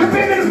 You've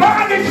been in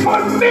bondage for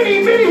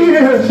many, many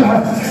years.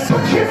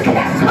 But you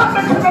kept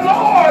coming to the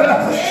Lord,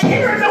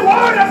 hearing the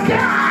word of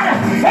God.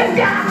 And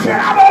God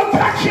said, I'm going to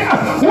touch you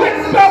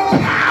with the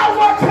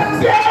power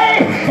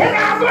today. And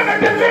I'm going to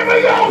deliver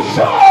your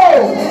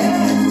soul.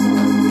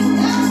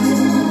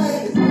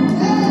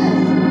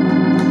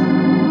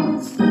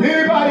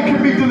 Anybody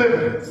can be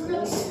delivered.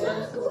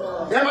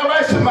 Am I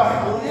right, somebody?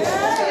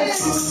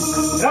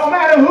 It don't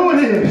matter who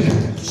it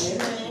is.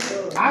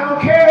 I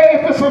don't care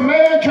if it's a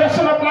man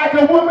dressing up like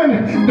a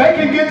woman, they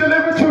can get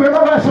delivered too. Am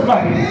I right,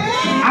 somebody?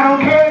 I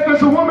don't care if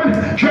it's a woman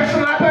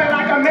dressing up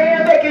like a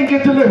man, they can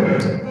get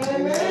delivered.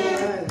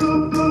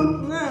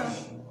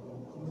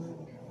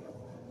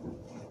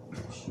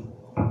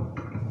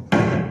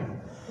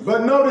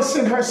 But notice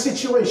in her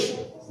situation,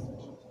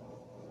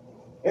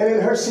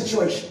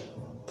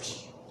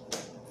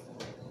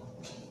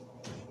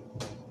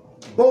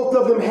 both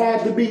of them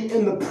had to be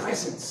in the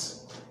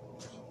presence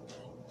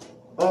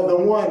of the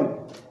one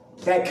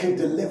that can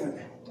deliver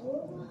them.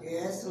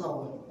 Yes,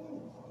 Lord.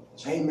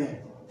 Amen.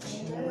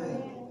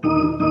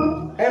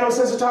 Ain't no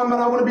sense of talking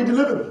about I want to be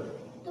delivered.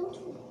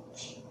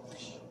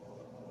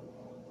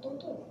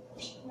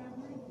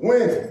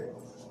 When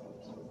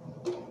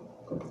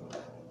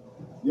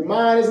your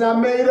mind is not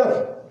made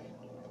up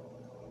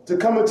to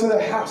come into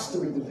the house to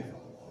be delivered.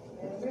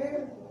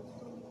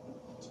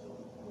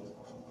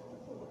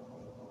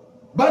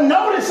 But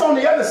notice on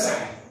the other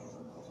side,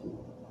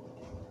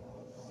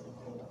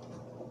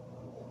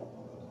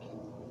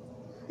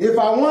 if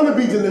I want to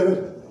be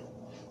delivered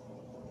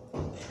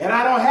and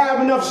I don't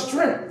have enough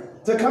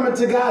strength to come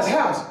into God's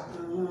house,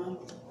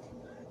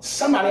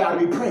 somebody ought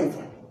to be praying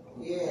for me.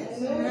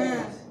 Yes.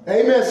 Amen.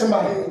 Amen,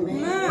 somebody.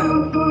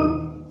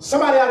 Amen.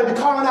 Somebody ought to be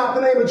calling out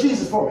the name of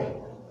Jesus for me.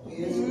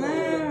 Yes.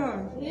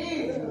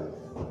 Amen.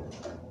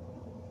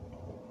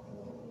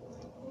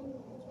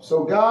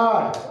 So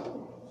God,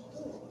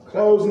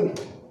 closing,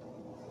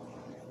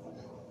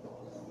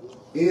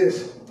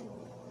 is,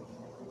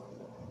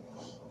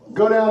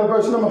 go down to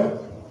verse number.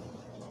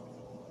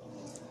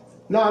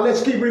 Now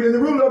let's keep reading. The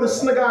ruler of the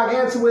synagogue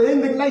answered with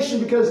indignation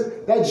because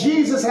that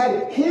Jesus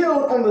had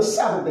healed on the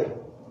Sabbath day.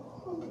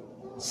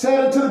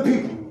 Said unto the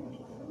people,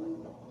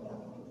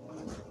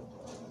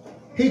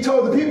 he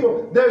told the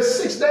people, there's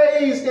 6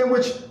 days in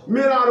which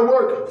men are to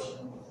work.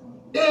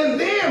 In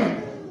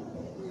them,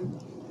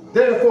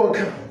 therefore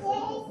come.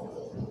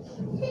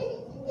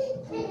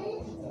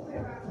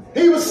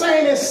 He was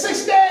saying in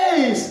 6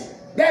 days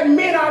that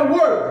men are to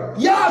work.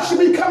 Y'all should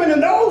be coming in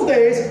those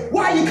days.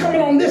 Why are you coming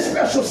on this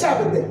special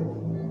Sabbath day?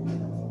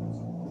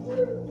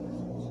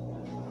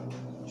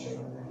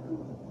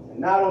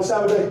 Not on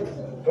Sabbath day.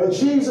 But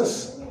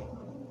Jesus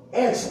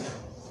answered.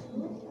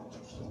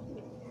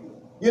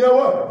 You know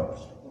what?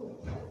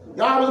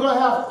 God was going to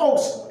have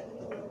folks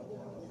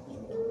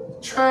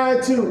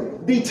trying to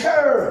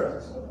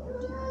deter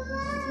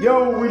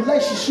your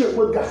relationship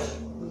with God.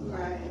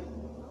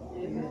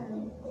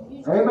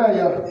 Amen,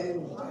 y'all.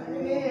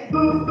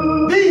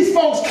 These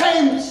folks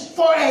came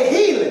for a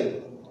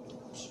healing.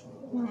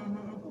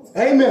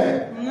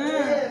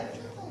 Amen.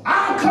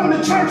 I'm coming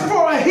to church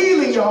for a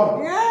healing,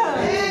 y'all.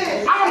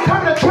 I'm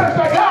coming to church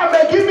that God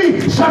may give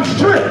me some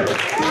strength.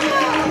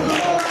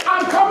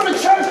 I'm coming to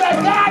church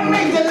that God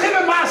may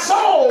deliver my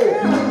soul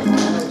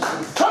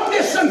from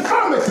this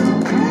infirmity.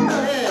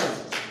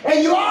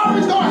 And you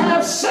always going to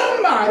have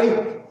somebody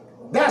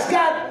that's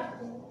got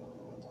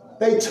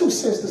they 2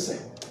 cents to say.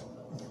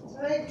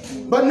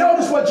 But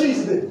notice what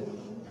Jesus did.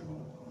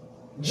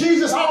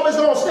 Jesus always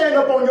going to stand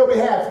up on your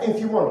behalf if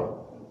you want him.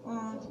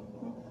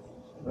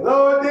 The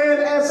Lord then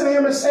answered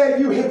him and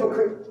said, you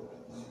hypocrite.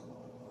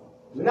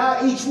 Do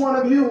not each one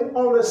of you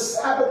on the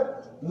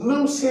Sabbath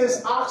loose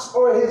his ox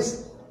or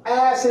his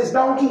ass, his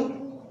donkey,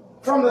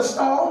 from the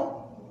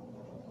stall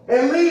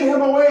and lead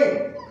him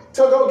away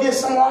to go get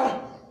some water?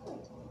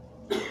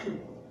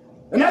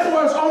 In other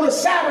words, on the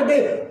Sabbath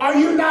day, are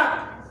you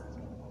not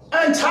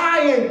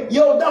untying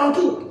your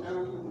donkey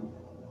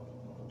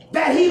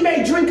that he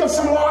may drink of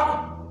some water?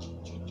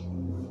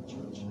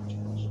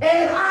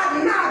 And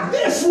ought not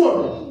this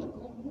woman,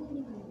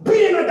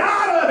 being a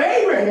daughter of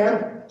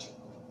Abraham,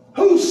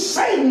 who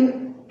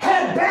Satan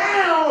had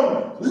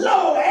bound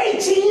low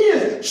 18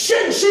 years,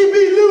 shouldn't she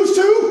be loose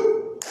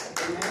too?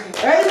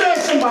 Amen,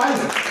 somebody.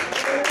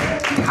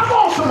 Come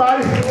on,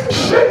 somebody.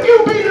 Shouldn't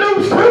you be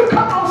loose too?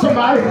 Come on,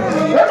 somebody.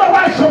 Am I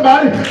right,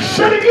 somebody?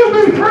 Shouldn't you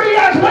be free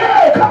as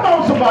well? Come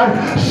on, somebody.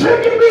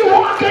 Shouldn't you be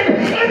walking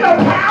in the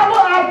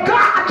power of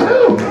God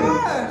too?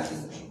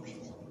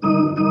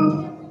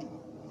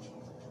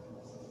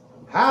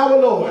 Our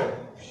Lord.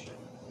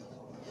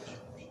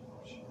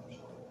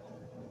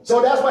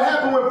 So that's what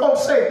happened when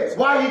folks say,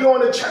 why are you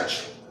going to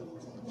church?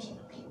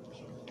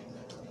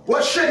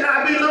 What shouldn't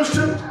I be loose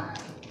to?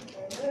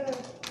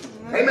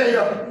 Amen,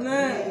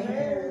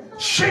 y'all.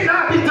 Should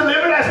not be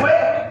delivered as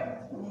well?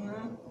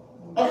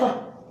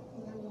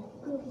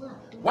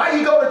 Why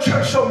you go to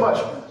church so much?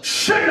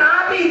 Should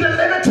not be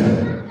delivered to?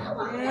 Am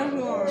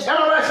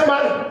I right,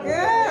 somebody?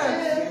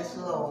 Yes,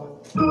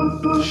 Lord.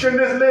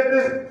 Shouldn't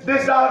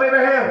this daughter of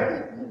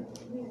Abraham,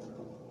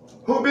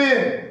 who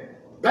been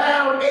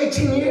bound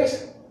 18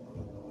 years,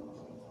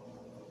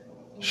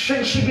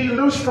 shouldn't she be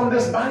loose from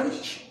this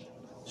bondage?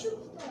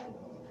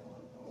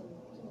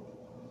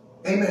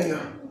 Amen,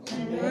 y'all.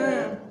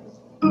 Amen.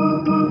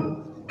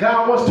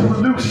 God wants to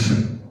loose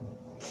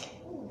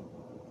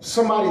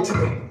somebody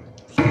today.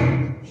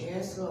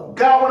 Yes, Lord.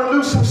 God wants to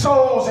loose some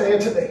souls in here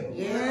today.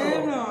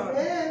 Yes,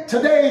 Lord.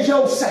 Today is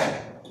your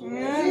Sabbath.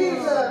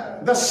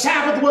 Yes. The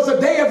Sabbath was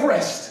a day of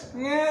rest.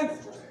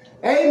 Yes.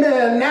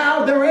 Amen.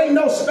 Now there ain't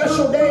no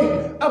special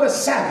day of a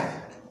Sabbath.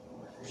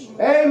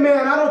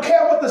 Amen. I don't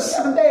care what the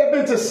 7th day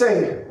Adventist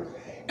say.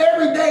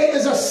 Every day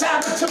is a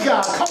Sabbath to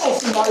God. Come on,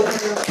 somebody.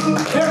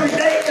 Every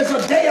day is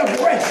a day of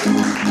rest.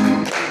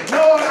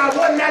 Lord, I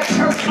wasn't at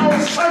church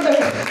on Sunday,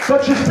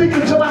 but you're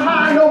speaking to my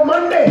mind on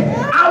Monday.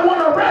 I want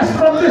to rest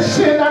from this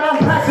sin that I'm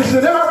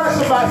practicing. Am I right,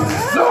 somebody?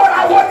 Lord,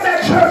 I wasn't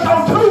at church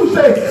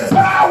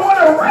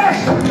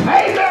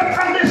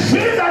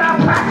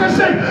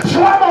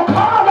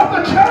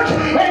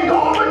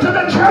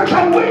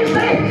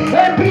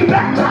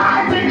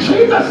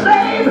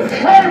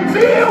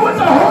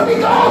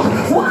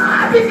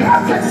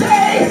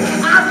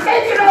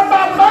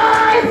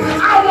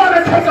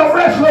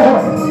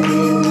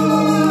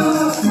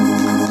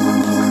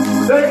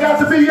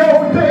into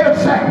your day of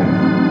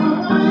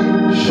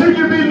Sabbath. Should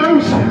you be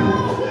loose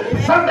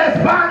from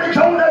that bondage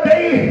on the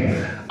day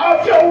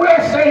of your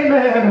rest,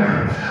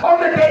 amen. On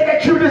the day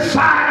that you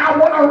decide, I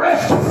want to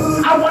rest,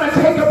 I want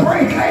to take a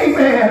break,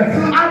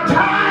 amen. I'm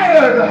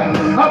tired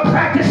of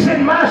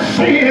practicing my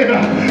sin.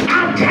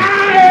 I'm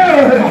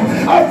tired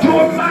of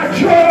doing my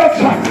drugs.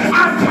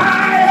 I'm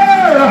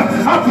tired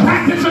of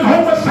practicing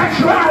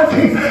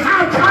homosexuality.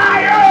 I'm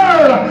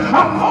tired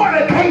of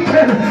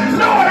fornicating.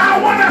 Lord, I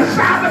want a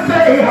Sabbath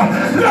day.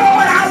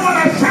 Lord, I want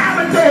a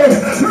Sabbath day.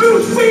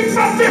 Loose me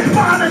from this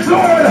bondage,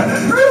 Lord.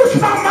 Loose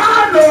my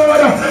mind,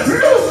 Lord.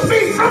 Loose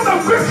me from the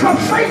grips of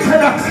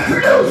Satan.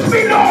 Loose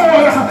me,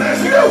 Lord.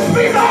 Loose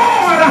me,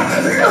 Lord.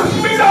 Loose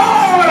me,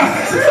 Lord.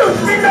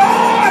 Loose me,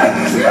 Lord.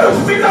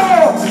 Loose me,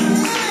 Lord.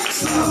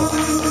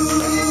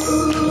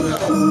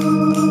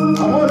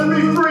 I want to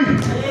be free.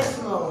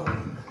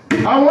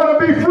 I want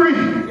to be free.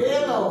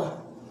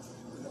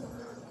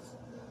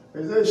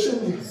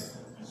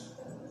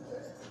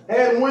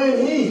 And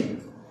when he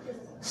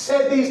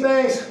said these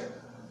things,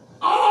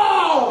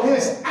 all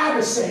his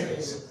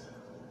adversaries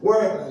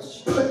were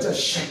put to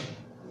shame.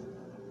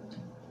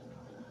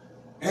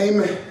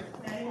 Amen.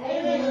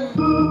 Amen.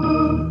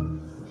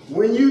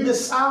 When you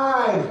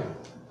decide,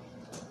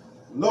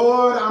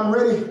 Lord, I'm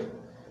ready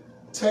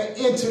to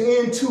enter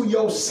into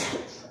your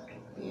Sabbath.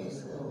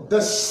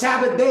 The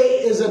Sabbath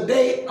day is a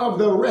day of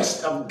the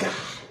rest of God,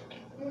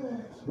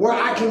 where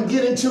I can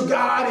get into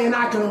God and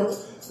I can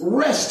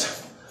rest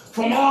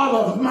from all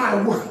of my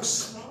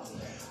works.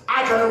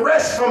 I can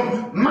rest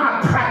from my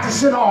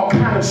practicing all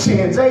kinds of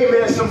sins.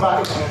 Amen,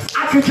 somebody.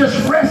 I can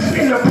just rest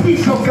in the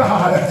peace of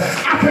God.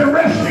 I can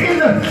rest in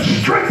the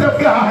strength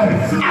of God.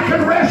 I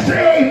can rest,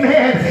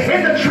 amen,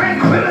 in the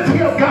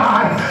tranquility of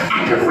God.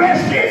 I can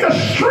rest in the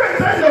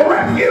strength and the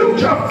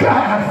refuge of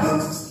God.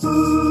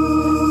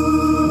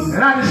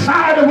 And I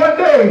decided one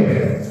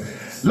day,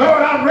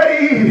 Lord, I'm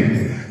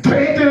ready to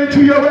enter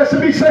into your rest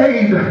and be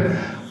saved.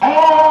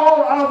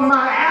 All of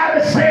my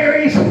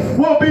adversaries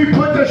will be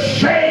put to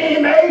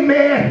shame,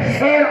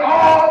 amen, and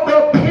all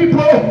the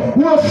people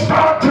will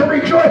start to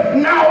rejoice.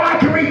 Now I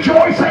can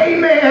rejoice,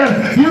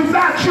 amen. You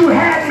thought you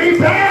had me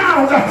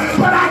bound,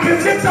 but I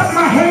can lift up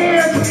my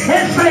hands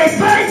and say,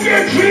 thank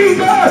you,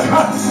 Jesus.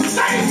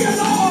 Thank you,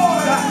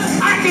 Lord.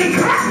 I can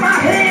clap my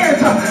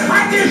hands.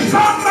 I can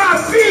stomp my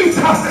feet.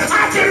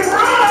 I can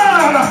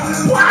run.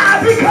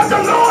 Why? Because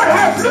the Lord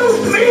has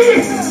loosed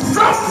me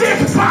from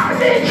this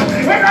bondage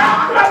and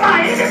all of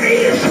my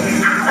enemies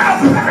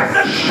out of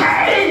the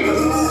shame.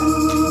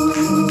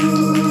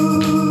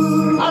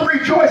 I'm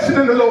rejoicing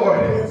in the Lord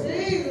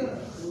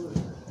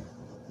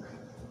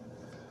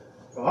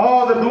for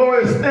all the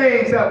glorious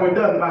things that were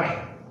done by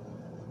him.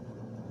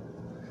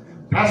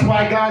 That's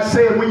why God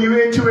said, when you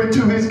enter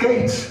into his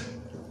gates,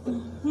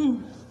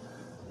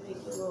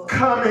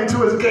 come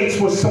into his gates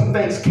with some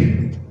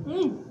thanksgiving.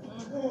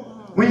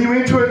 When you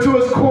enter into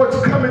his courts,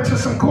 come into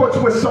some courts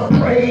with some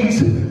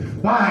praise.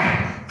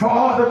 Why? For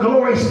all the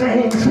glorious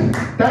things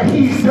that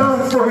he's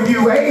done for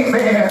you.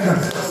 Amen.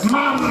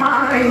 My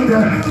mind,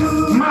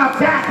 my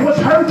back was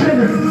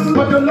hurting,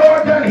 but the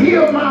Lord done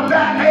healed my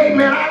back.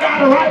 Amen. I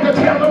got a right to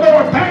tell the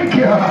Lord, thank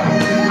you.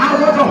 I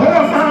was a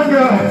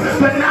whoremonger,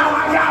 but now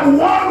I got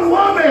one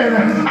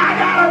woman. I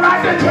got a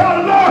right to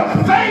tell the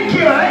Lord, thank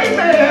you.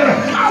 Amen.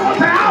 I was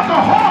an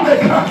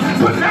alcoholic,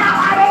 but now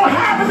I don't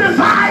have a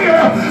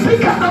desire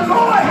because the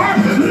Lord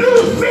has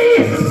loosed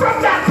me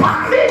from that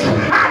bondage.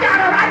 I got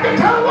a right to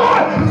tell the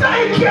Lord,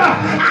 thank you.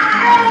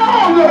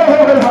 Oh,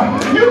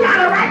 Lord. You got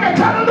a right to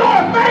tell the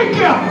Lord, thank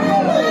you.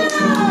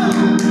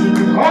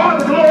 All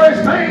the glorious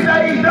things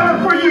that he's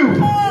done for you.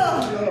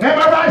 Am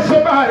I right,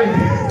 somebody?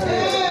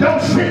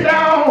 Don't sit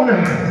down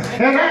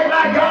and act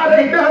like God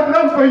ain't done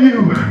nothing for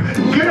you.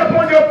 Get up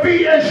on your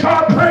feet and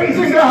start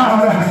praising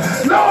God.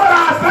 Lord,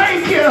 I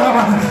thank you.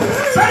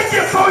 Thank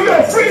you for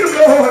your freedom,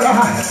 Lord.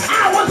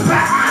 I was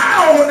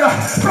bound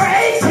for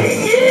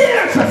 18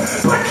 years,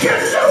 but you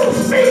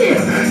loosed me.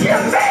 You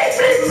made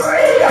me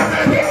free.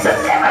 You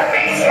delivered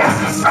me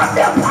from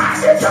the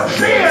bondage of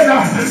sin.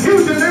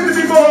 You delivered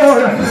me,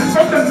 Lord,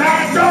 from the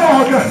mad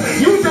dog.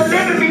 You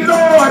delivered me,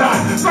 Lord,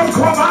 from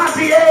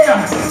Courvoisier.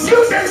 You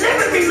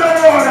delivered me,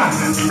 Lord,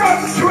 from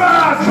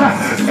drugs.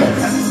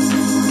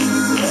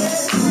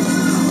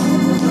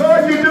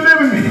 Lord, you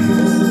delivered me.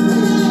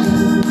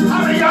 How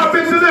many of y'all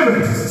been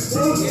delivered?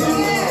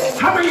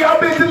 How many of y'all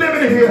been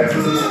delivered in here?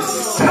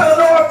 Tell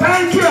the Lord,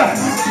 thank you.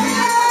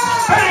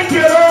 Thank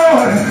you,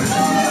 Lord.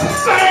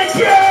 Thank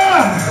you.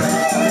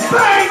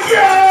 Thank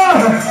you.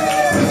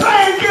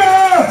 Thank you.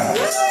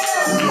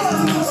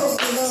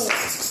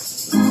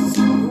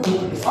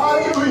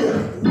 Hallelujah.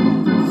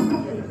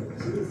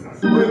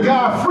 When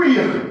God free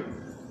you,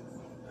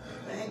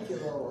 Thank you,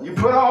 Lord. you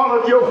put all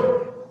of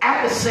your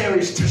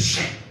adversaries to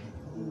shame.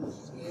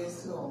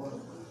 Yes, Lord.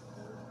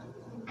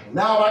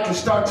 Now I can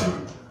start to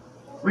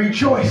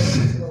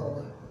rejoice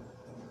Lord.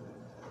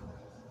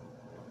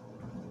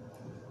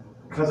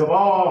 because of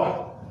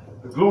all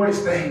the glorious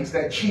things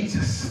that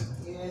Jesus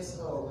Yes,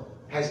 Lord.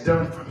 has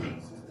done for me.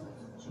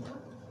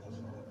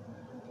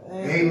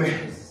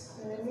 Amen.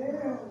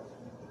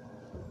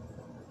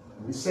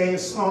 We sing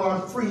this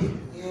song, I'm free.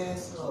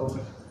 Yes, Lord.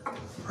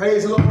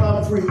 Praise the Lord,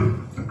 I'm free.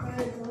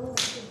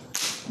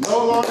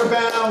 No longer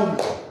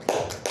bound.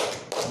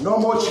 No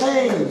more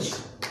change.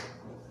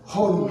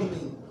 Hold me.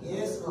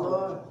 Yes,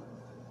 Lord.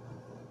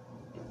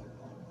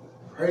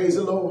 Praise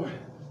the Lord.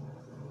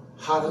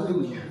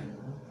 Hallelujah.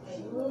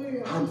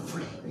 I'm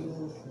free.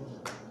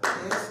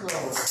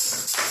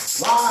 Yes,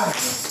 Lord. Why?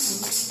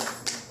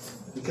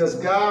 Because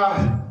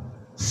God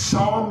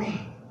saw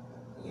me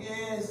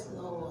Yes,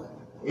 Lord.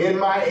 in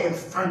my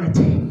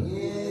infirmity.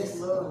 Yes,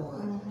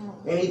 Lord.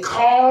 And he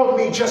called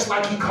me just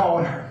like he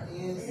called her.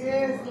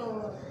 Yes,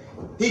 Lord.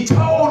 He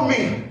told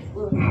me,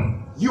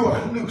 you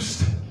are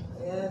loosed.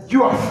 yes.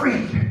 You are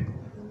freed.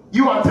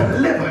 You are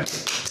delivered.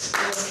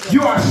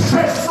 You are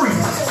set free.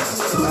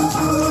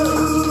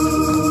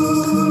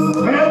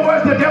 In other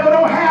words, the devil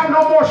don't have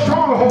no more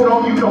stronghold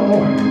on you no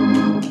more.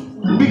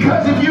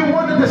 Because if you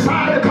want to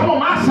decide to come on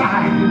my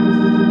side,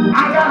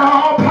 I got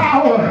all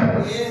power.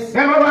 Yes.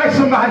 Am I right,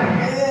 somebody?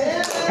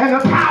 And the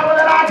power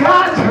that I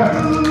got,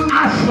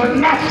 I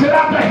snatched it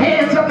out the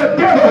hands of the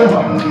devil.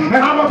 And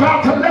I'm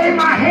about to lay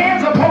my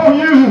hands upon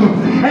you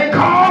and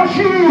cause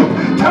you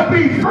to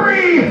be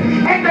free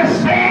and to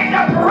stand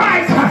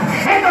upright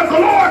and to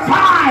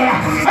glorify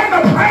and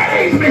to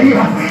praise me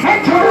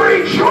and to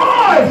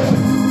rejoice.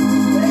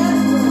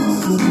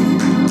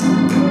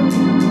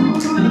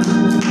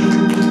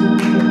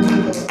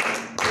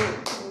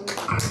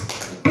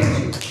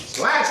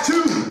 So Acts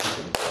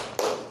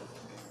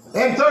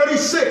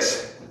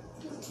 2:36.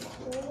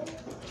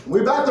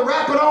 We're about to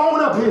wrap it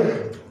on up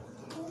here.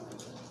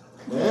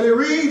 And it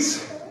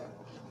reads,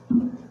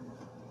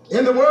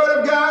 in the word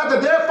of God,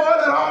 that therefore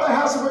that all the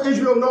house of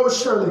Israel knows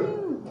surely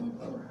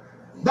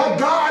that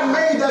God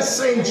made that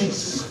same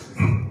Jesus.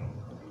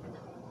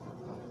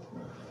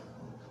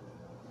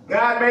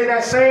 God made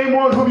that same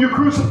one whom you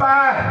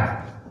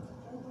crucified.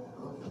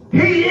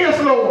 He is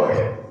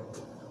Lord.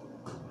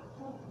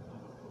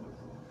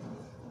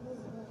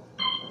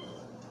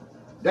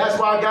 That's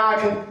why God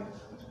can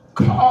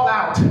call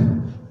out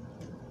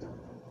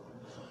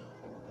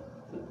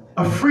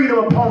a freedom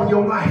upon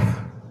your life.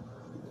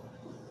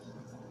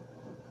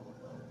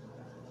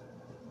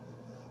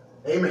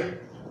 Amen.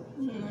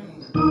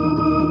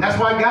 That's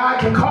why God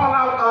can call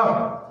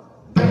out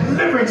a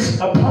deliverance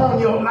upon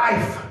your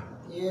life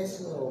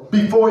Yes, Lord.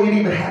 before it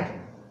even happened.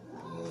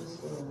 Yes,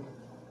 Lord.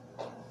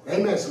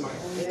 Amen, somebody.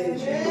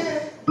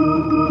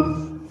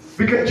 Amen.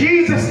 Because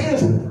Jesus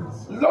is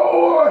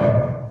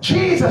Lord.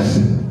 Jesus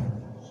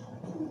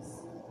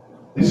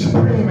is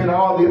supreme in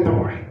all the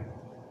authority.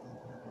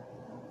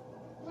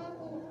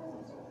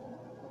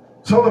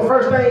 So the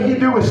first thing he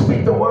do is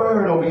speak the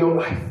word over your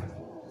life.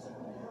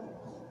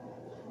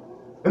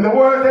 And the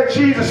word that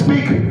Jesus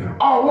speaks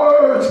are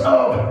words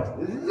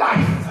of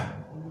life.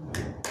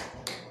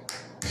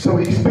 So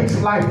he speaks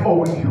life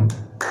over you.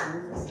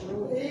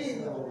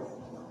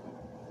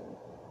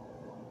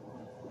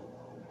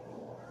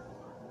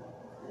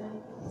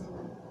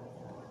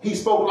 He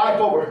spoke life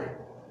over her.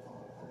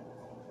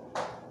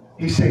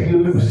 He said, you're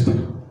loosed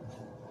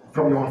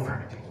from your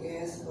infirmity.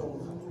 Yes,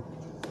 Lord.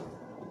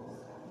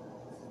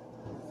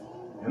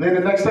 And then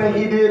the next thing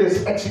he did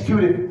is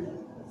executed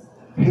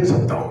his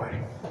authority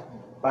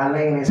by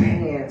laying his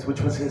hands, which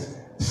was his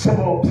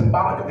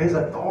symbolic of his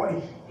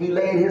authority. He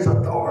laid his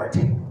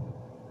authority.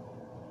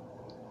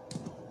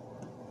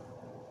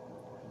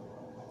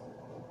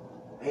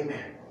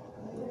 Amen.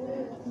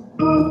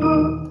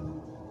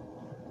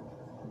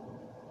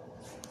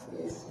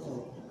 Yes,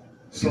 Lord.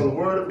 So the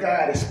word of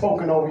God is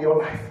spoken over your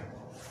life.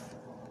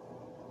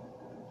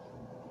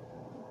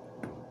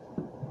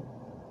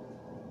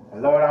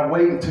 And Lord, I'm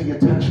waiting till you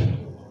touch me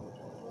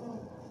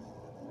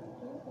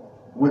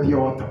with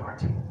your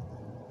authority.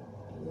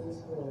 Yes,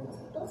 Lord.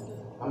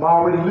 I'm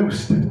already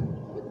loosed.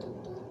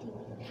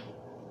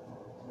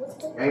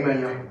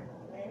 Amen, y'all.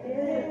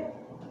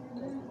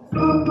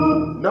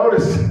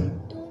 Notice,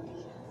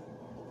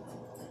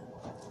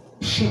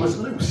 she was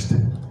loosed.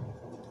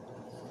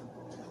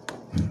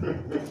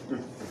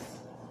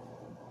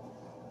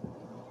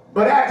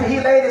 But after he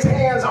laid his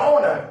hands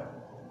on her,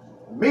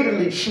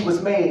 immediately she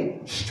was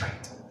made straight.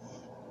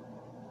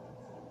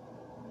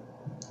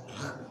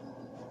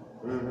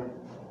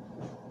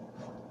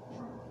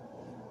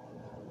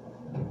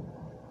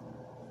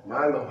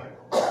 My Lord.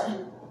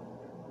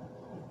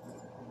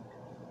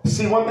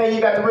 See, one thing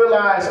you got to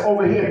realize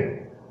over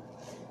here,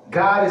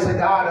 God is a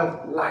God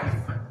of life.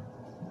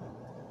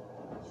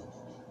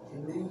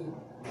 Amen.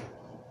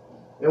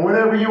 And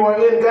whenever you are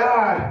in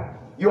God,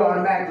 you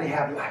automatically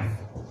have life.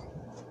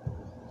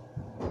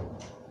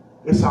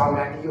 It's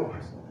automatically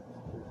yours.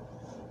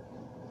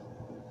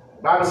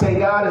 The Bible says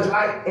God is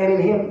light, and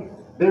in him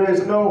there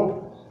is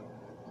no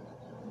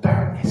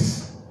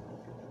darkness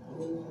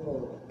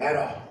at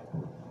all.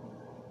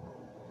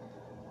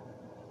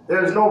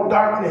 There's no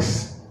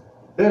darkness.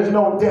 There's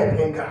no death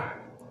in God.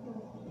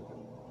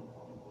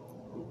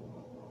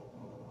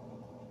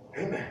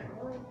 Amen.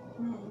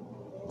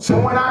 So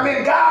when I'm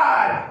in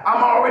God,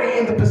 I'm already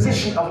in the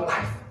position of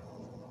life.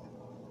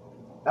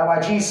 That's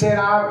why Jesus said,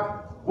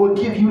 I will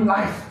give you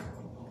life.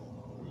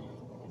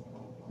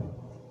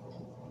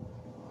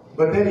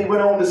 But then he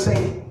went on to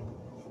say,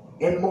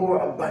 in more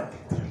abundant.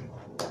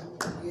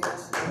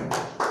 Yes.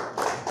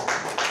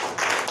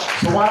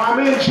 So while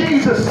I'm in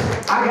Jesus,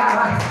 I got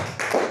life.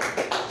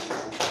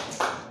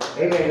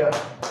 Amen.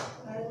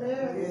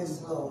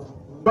 Yes, Lord.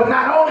 But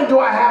not only do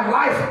I have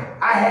life,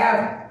 I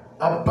have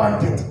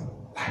abundant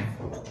life.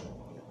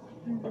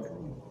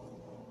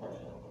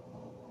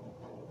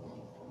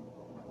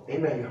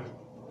 Amen.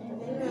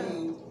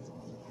 Amen.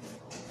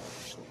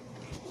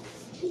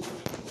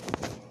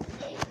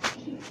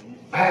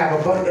 I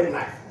have abundant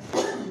life.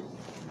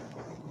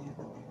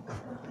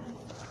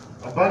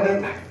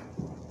 Abundant life.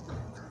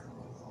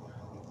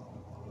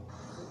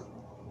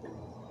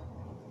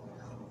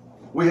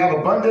 We have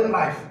abundant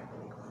life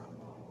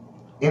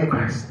in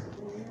Christ.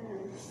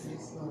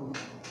 Yes, Lord.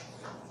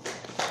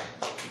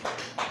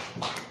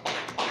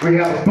 We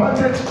have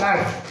abundant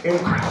life in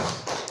Christ.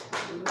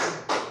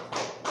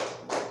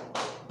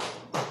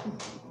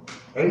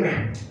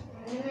 Amen.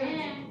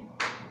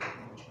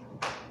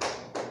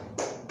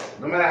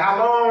 No matter how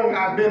long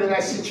I've been in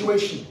that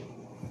situation,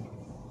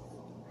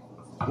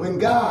 when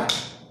God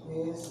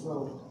Yes,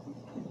 Lord.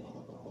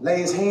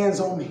 lays hands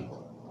on me,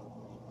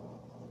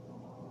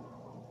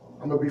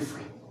 I'm going to be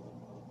free.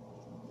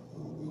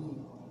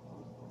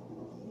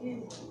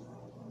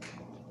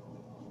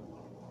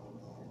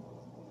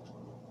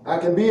 I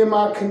can be in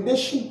my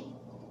condition,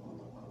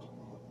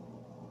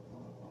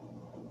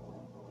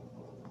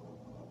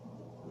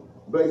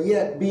 but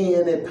yet be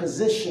in a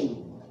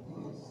position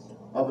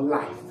of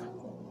life.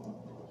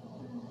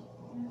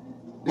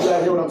 Do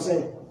y'all hear what I'm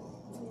saying?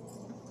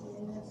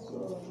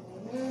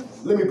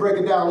 Let me break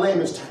it down in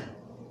layman's terms.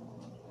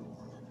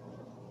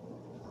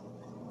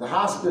 The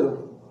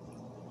hospital,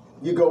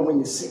 you go when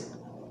you're sick.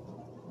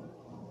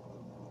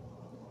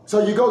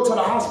 So you go to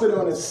the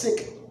hospital in a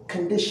sick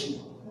condition.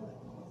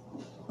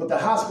 But the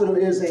hospital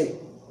is a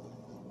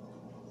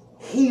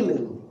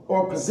healing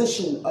or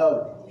position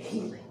of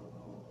healing.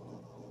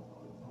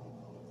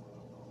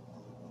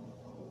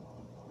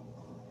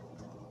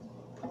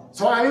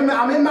 So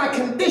I'm in my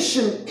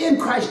condition in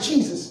Christ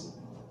Jesus.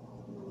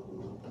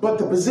 But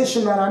the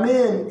position that I'm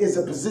in is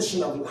a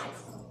position of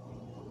life.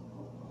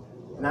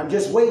 And I'm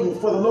just waiting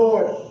for the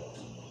Lord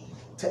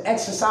to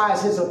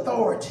exercise his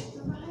authority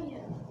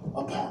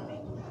upon me.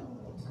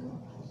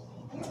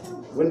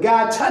 When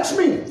God touched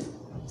me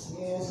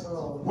Yes,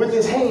 Lord. with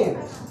his hand,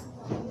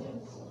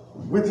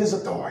 with his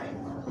authority,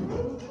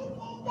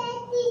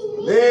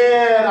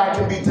 then I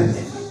can be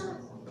delivered.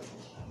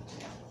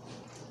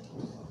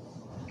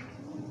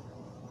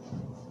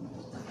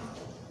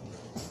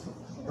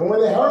 And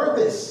when they heard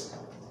this,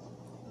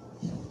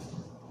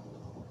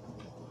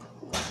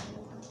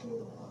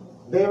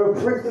 they were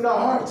pricked in their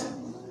heart,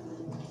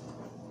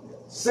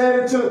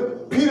 saying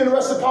to Peter and the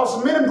rest of the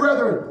apostles, men and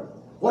brethren,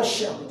 what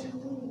shall we do?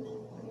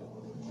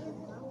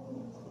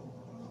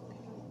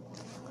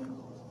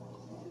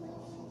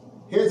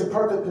 Here's the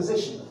perfect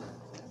position.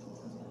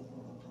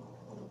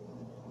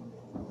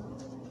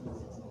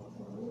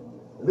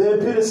 Then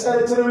Peter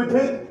said to them,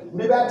 repent,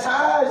 be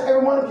baptized,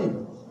 every one of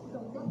you,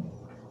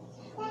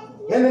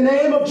 in the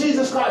name of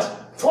Jesus Christ,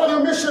 for the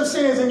remission of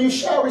sins, and you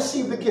shall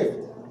receive the gift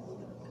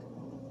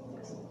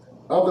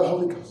of the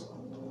Holy Ghost.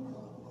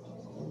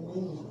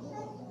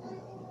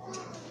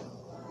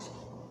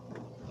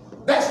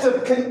 That's the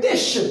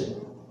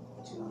condition,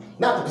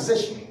 not the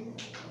position.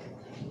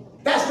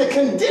 That's the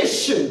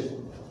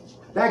condition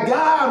that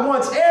God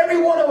wants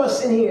every one of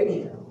us in here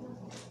in.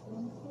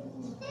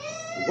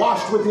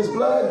 Washed with his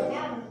blood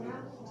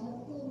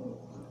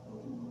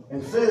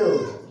and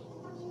filled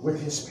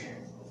with his spirit.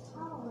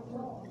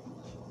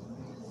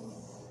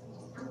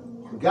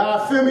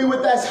 God, fill me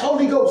with that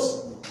Holy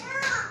Ghost.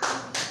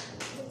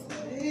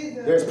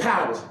 There's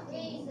power.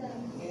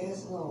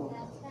 Yes, Lord.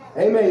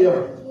 Amen,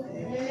 yo.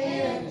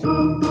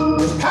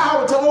 There's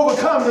power to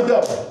overcome the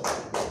devil.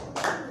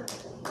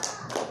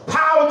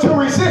 Power to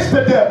resist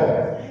the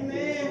devil.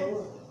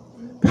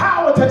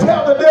 Power to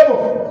tell the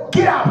devil,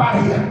 get out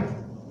of here.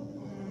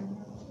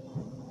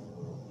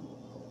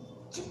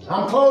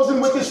 I'm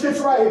closing with this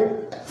scripture right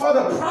here. For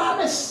the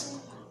promise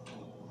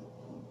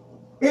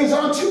is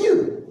unto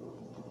you,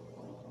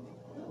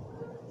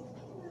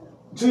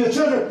 to your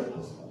children,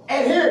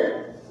 and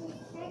here,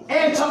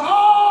 and to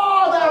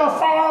all that are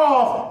far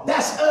off.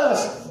 That's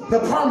us. The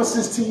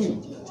promises to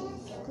you.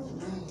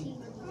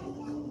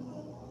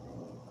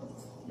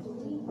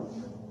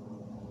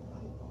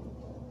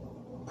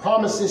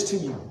 Promises to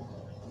you.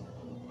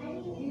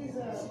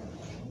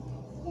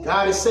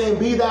 God is saying,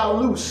 be thou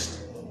loosed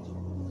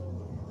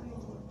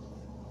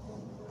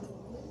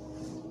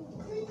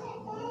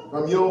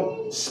from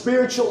your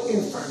spiritual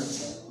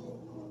infirmity.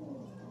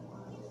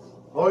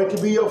 Or it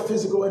could be your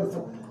physical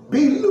infirmity.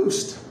 Be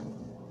loosed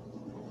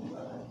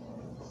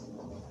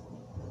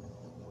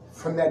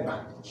from that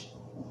bondage.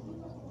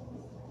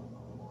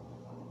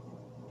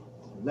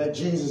 Let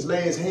Jesus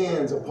lay his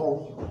hands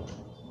upon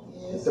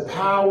you. The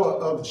power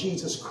of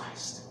Jesus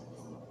Christ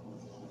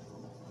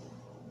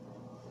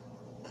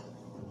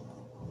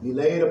be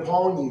laid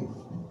upon you,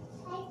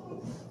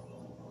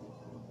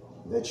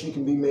 that you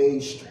can be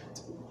made straight.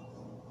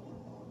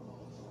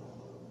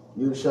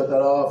 You shut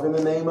that off in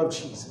the name of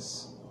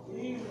Jesus.